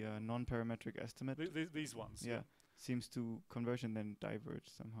 The non-parametric estimate. These ones. Yeah. Seems to converge and then diverge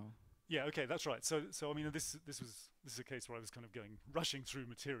somehow. Yeah. Okay. That's right. So I mean, this is a case where I was kind of rushing through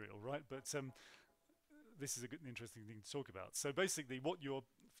material, right? But this is interesting thing to talk about. So basically,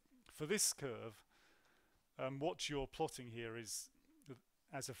 for this curve, what you're plotting here is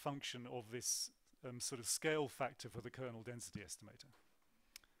as a function of this sort of scale factor for the kernel density estimator.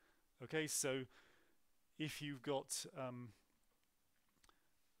 Okay, so if you've got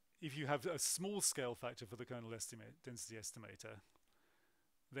if you have a small scale factor for the kernel density estimator,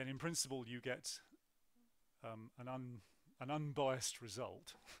 then in principle you get an unbiased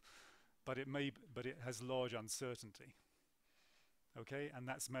result, but it has large uncertainty. Okay, and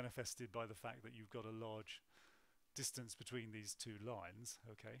that's manifested by the fact that you've got a large distance between these two lines.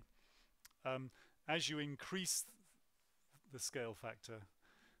 Okay, as you increase the scale factor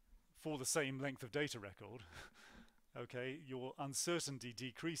for the same length of data record, okay, your uncertainty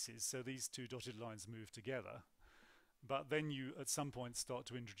decreases, so these two dotted lines move together. But then you, at some point, start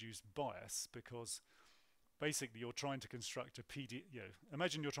to introduce bias, because basically you're trying to construct a PDF.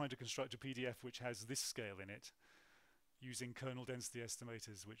 Imagine you're trying to construct a PDF which has this scale in it, using kernel density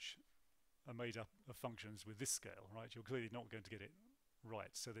estimators which are made up of functions with this scale, right? You're clearly not going to get it right,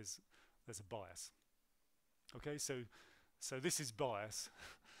 so there's a bias. Okay, so this is bias,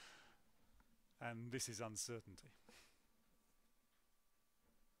 and this is uncertainty.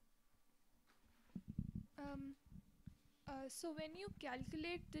 So when you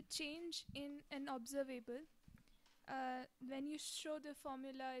calculate the change in an observable, when you show the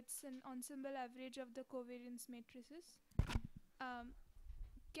formula, it's an ensemble average of the covariance matrices.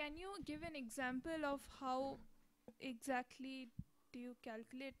 Can you give an example of how exactly do you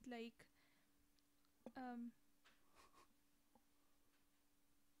calculate, like,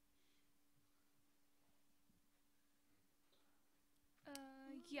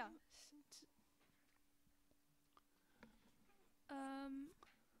 yeah.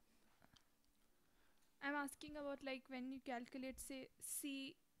 I'm asking about, like, when you calculate, say,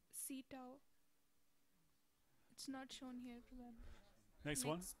 C tau. It's not shown here, probably. Next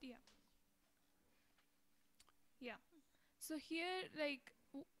one. Yeah. So here, like,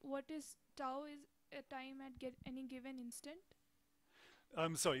 what is tau is a time at any given instant?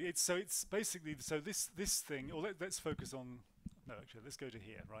 Sorry, it's basically, so this thing, or let's focus on, no, actually, let's go to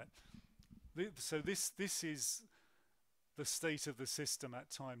here, right? So this is the state of the system at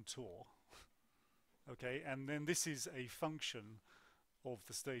time tau, okay, and then this is a function of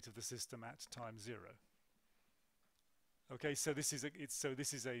the state of the system at time 0. Okay, so this is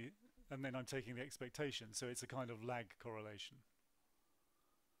and then I'm taking the expectation, so it's a kind of lag correlation.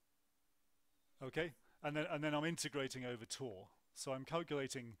 Okay, and then I'm integrating over tau, so I'm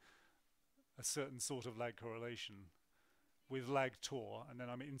calculating a certain sort of lag correlation with lag tau, and then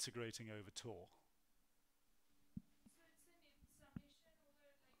I'm integrating over tau.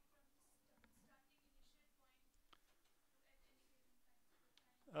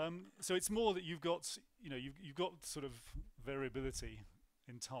 So it's more that you've got sort of variability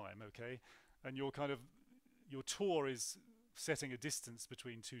in time, okay, and your tau is setting a distance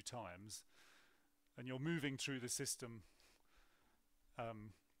between two times, and you're moving through the system,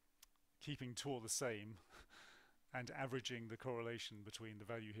 keeping tau the same, and averaging the correlation between the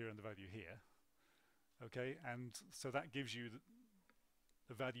value here and the value here, okay, and so that gives you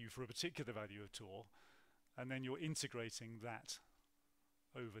the value for a particular value of tau, and then you're integrating that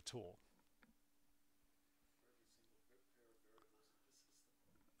over tau.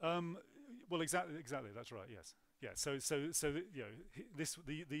 Well, exactly. That's right. Yes. Yeah. So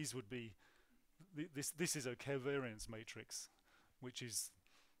these would be this is a covariance matrix, which is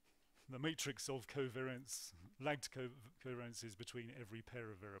the matrix of covariance, lagged covariances between every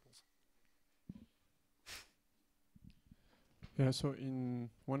pair of variables. Yeah, so in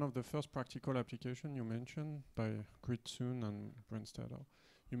one of the first practical applications you mentioned by Gritsun and Brunstadter,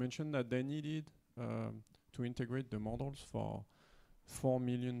 you mentioned that they needed to integrate the models for 4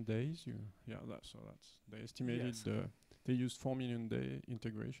 million days. They estimated they used 4 million day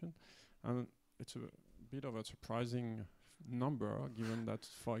integration, and it's a bit of a surprising number, given that,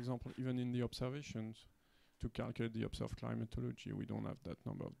 for example, even in the observations, to calculate the observed climatology, we don't have that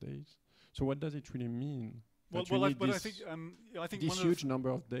number of days. So what does it really mean? I think this huge number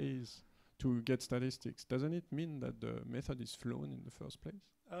of days to get statistics, doesn't it mean that the method is flawed in the first place?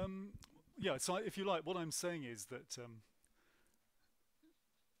 Yeah, so if you like, what I'm saying is that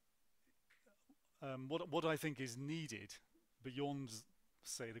what I think is needed beyond,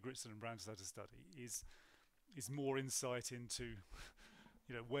 say, the Gritson and Brunstadter study is more insight into,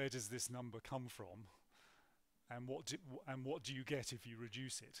 where does this number come from, and what do you get if you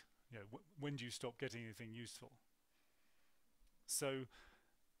reduce it? When do you stop getting anything useful? So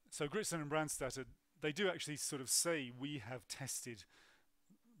Gritson and Brunstadter, they do actually sort of say we have tested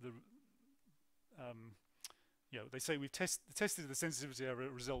the, they say we've tested the sensitivity of our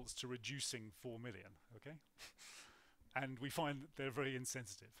results to reducing 4 million, okay? And we find that they're very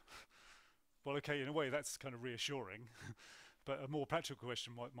insensitive. Well, okay, in a way that's kind of reassuring, but a more practical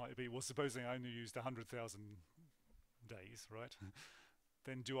question might be, well, supposing I only used 100,000 days, right?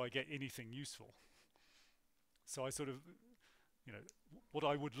 then do I get anything useful? So I sort of, you know, what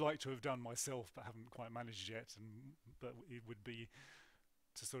I would like to have done myself but haven't quite managed yet, but it would be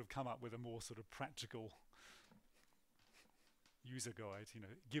to sort of come up with a more sort of practical user guide, you know,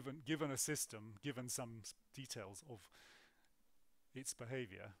 given a system, given some details of its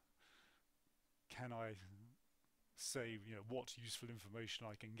behavior, can I say, you know, what useful information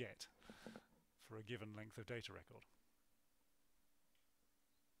I can get for a given length of data record?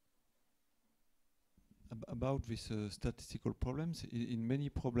 About these statistical problems, in many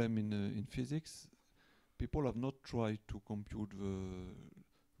problems in physics, people have not tried to compute the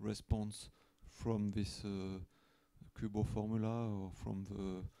response from this Kubo formula or from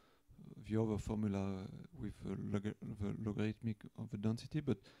the other formula with the logarithmic of the density,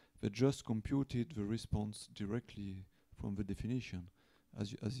 but they just computed the response directly from the definition,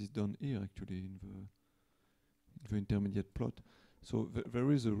 as is done here actually in the intermediate plot. So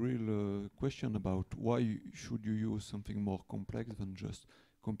there is a real question about why should you use something more complex than just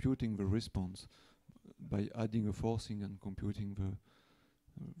computing the response by adding a forcing and computing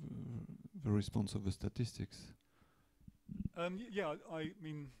the response of the statistics. Yeah, I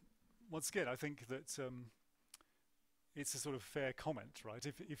mean, once again, I think that it's a sort of fair comment, right?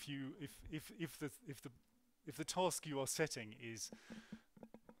 If the task you are setting is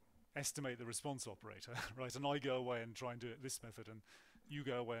estimate the response operator, right, and I go away and try and do it this method, and you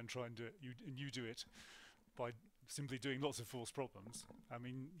go away and try and do it, you do it by simply doing lots of false problems, I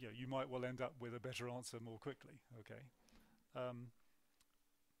mean, yeah, you might well end up with a better answer more quickly, okay?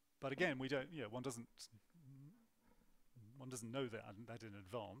 But again, we don't, you know, one doesn't know that in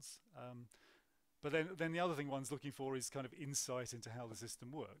advance. But then the other thing one's looking for is kind of insight into how the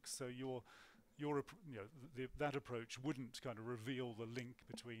system works. So that approach wouldn't kind of reveal the link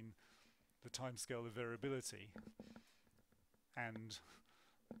between the timescale of variability and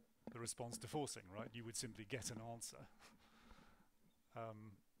the response to forcing, right? You would simply get an answer.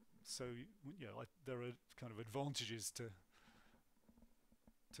 So there are kind of advantages to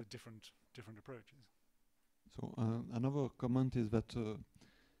different approaches. So another comment is that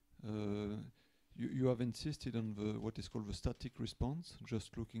you have insisted on what is called the static response,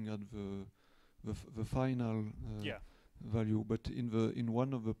 just looking at the final value. But in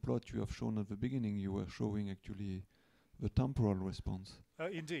one of the plots you have shown at the beginning, you were showing actually the temporal response.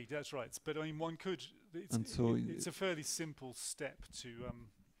 Indeed, that's right. But I mean, one could. It's a fairly simple step to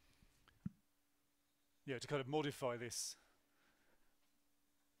to kind of modify this.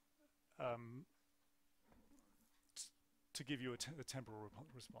 To give you a temporal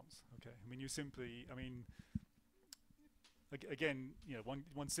response, okay. I mean, you simply, I mean, again, you know,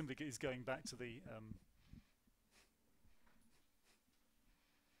 one simply is going back to the,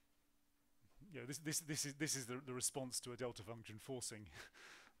 this is the response to a delta function forcing.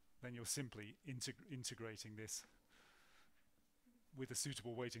 Then you're simply integrating this with a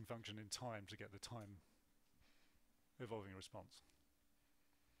suitable weighting function in time to get the time evolving response.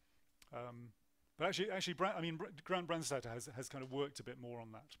 But actually, Grant Brandstatter has kind of worked a bit more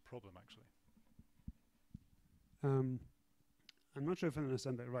on that problem, actually. I'm not sure if I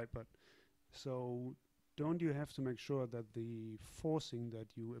understand that right, but so don't you have to make sure that the forcing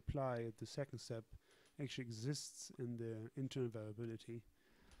that you apply at the second step actually exists in the internal variability?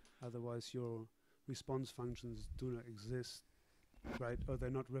 Otherwise, your response functions do not exist, right? Or they're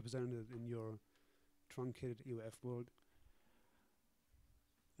not represented in your truncated EOF world.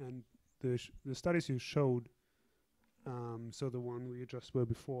 And the studies you showed, so the one we just were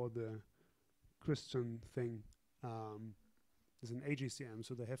before the Christian thing, is an AGCM,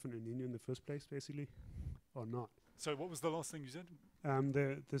 so they have an El Nino in the first place, basically, or not. So what was the last thing you said?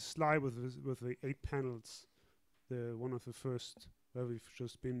 The slide with the 8 panels, the one of the first where we've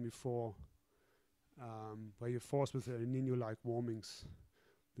just been before, where you're forced with the El Nino-like warmings,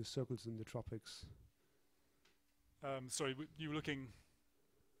 the circles in the tropics. Sorry, you were looking.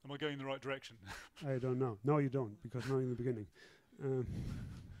 Am I going in the right direction? I don't know. No, you don't, because not in the beginning.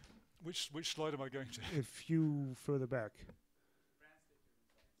 Which slide am I going to? A few further back.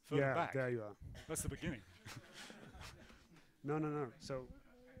 Further back? There you are. That's the beginning. No. So.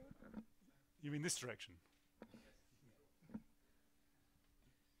 You mean this direction?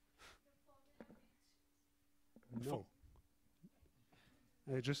 No.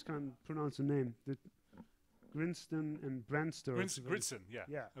 I just can't pronounce the name. Grinston and Brandster. Gridson, yeah.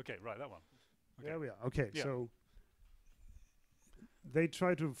 Yeah. Okay, right, that one. Okay. There we are. Okay, yeah. So they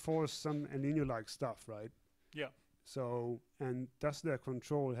try to force some El Nino-like stuff, right? Yeah. So, and does their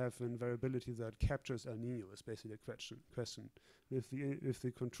control have a variability that captures El Nino is basically the question. If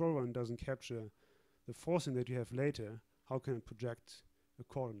the control one doesn't capture the forcing that you have later, how can it project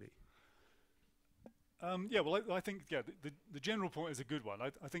accordingly. Yeah, well, I think the general point is a good one.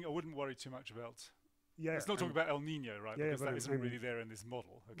 I think I wouldn't worry too much about. Yeah, it's not talking about El Nino, right? Yeah, because but that isn't really there in this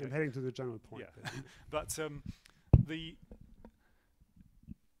model. Okay. I'm heading to the general point. Yeah, but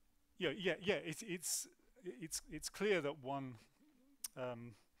it's clear that one.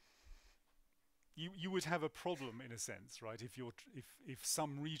 You would have a problem in a sense, right? If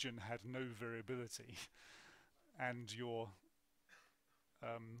some region had no variability, and your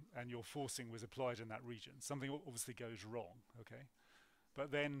forcing was applied in that region, something obviously goes wrong. Okay,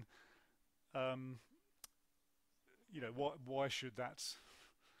 but then, why should that?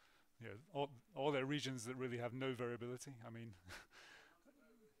 Are there regions that really have no variability? I mean.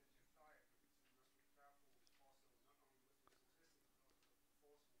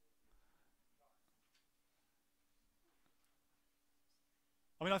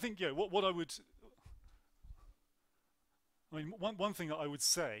 I think what I would. I mean, one thing that I would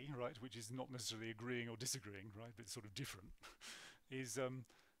say, right, which is not necessarily agreeing or disagreeing, right, but it's sort of different, is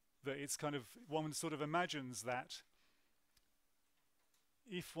that it's kind of one sort of imagines that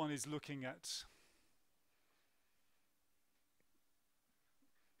if one is looking at,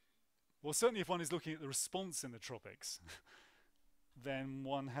 well, certainly if one is looking at the response in the tropics, then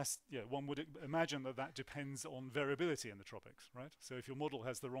one would imagine that depends on variability in the tropics, right? So if your model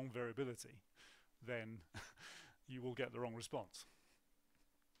has the wrong variability, then you will get the wrong response.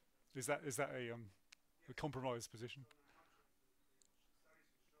 Is that a compromised position?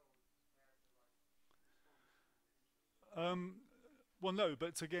 Well, no,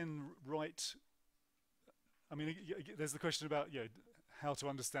 but again, right. I mean, there's the question about how to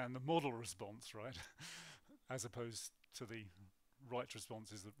understand the model response, right, as opposed to the right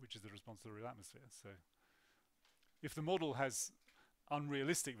response, which is the response to the real atmosphere. So, if the model has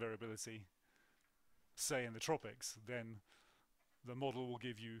unrealistic variability, say in the tropics, then the model will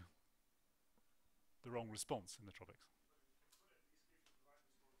give you the wrong response in the tropics.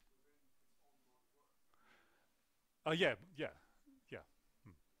 Yeah.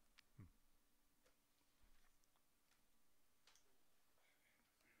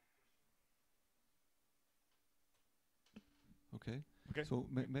 Okay. Okay. So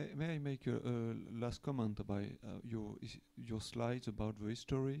may I make a last comment about your slides about the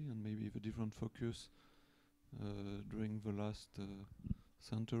history and maybe the different focus during the last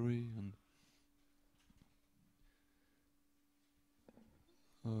century and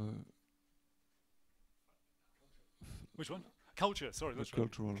which one? Culture. Sorry, that's the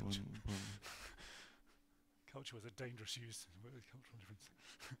cultural one. Culture was a dangerous use. Cultural difference.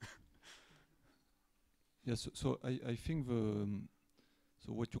 Yes. So I think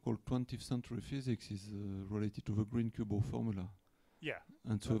so what you call 20th century physics is related to the Green-Kubo formula. Yeah.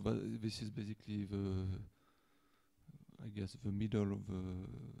 And so this is basically I guess the middle of the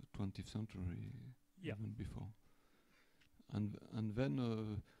 20th century, even before. And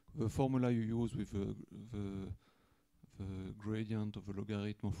then the formula you use with the gradient of the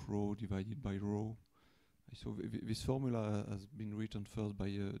logarithm of rho divided by rho. So this formula has been written first by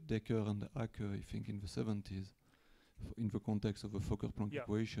Decker and Acker, I think, in the 70s, in the context of the Fokker-Planck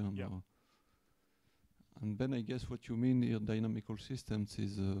equation. Yeah. And then I guess what you mean here, dynamical systems,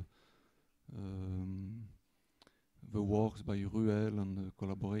 is the works by Ruel and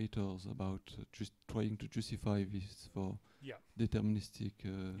collaborators about just trying to justify this for deterministic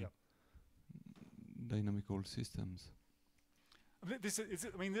dynamical systems. I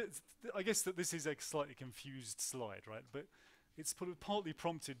guess that this is a slightly confused slide, right? But it's partly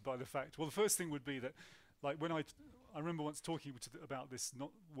prompted by the fact. Well, the first thing would be that, like, when I remember once talking about this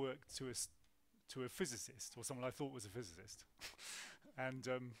work to a physicist or someone I thought was a physicist, and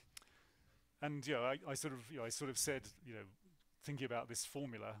I sort of said, thinking about this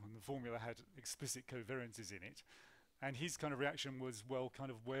formula, and the formula had explicit covariances in it, and his kind of reaction was, well, kind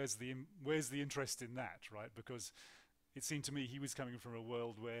of where's the interest in that, right? Because it seemed to me he was coming from a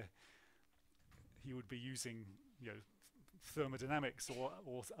world where he would be using, thermodynamics or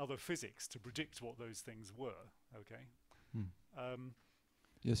other physics to predict what those things were. Okay.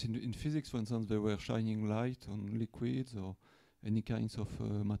 Yes, in physics, for instance, they were shining light on liquids or any kinds of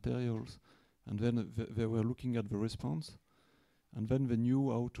materials, and then they were looking at the response, and then they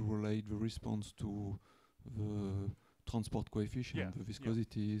knew how to relate the response to the transport coefficient, the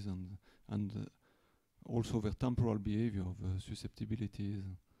viscosities, and also their temporal behavior, the susceptibilities.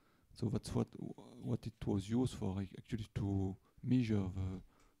 So that's what it was used for, actually, to measure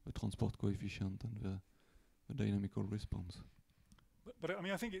the transport coefficient and the dynamical response. But I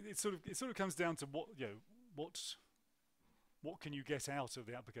mean, I think it sort of comes down to what can you get out of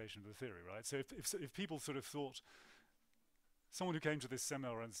the application of the theory, right? So if people sort of thought someone who came to this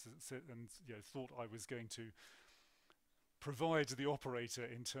seminar and thought I was going to provide the operator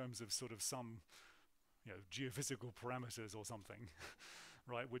in terms of sort of some geophysical parameters or something,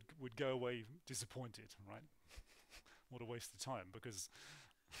 right, would go away disappointed, right? What a waste of time, because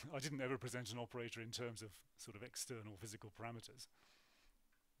I didn't ever present an operator in terms of sort of external physical parameters.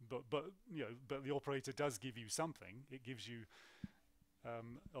 But the operator does give you something. It gives you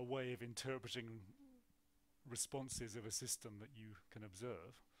a way of interpreting responses of a system that you can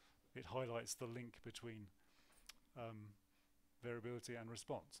observe. It highlights the link between variability and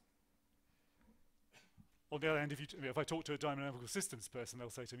response. On the other hand, if I talk to a dynamical systems person, they'll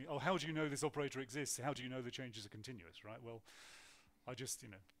say to me, "Oh, how do you know this operator exists? How do you know the changes are continuous?" Right? Well, I just,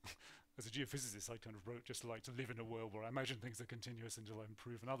 as a geophysicist, I kind of just like to live in a world where I imagine things are continuous until I'm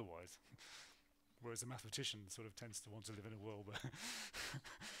proven otherwise. Whereas a mathematician sort of tends to want to live in a world where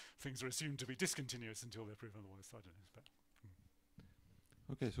things are assumed to be discontinuous until they're proven otherwise. I don't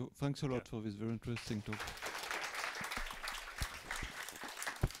know. Okay, so thanks a lot for this very interesting talk.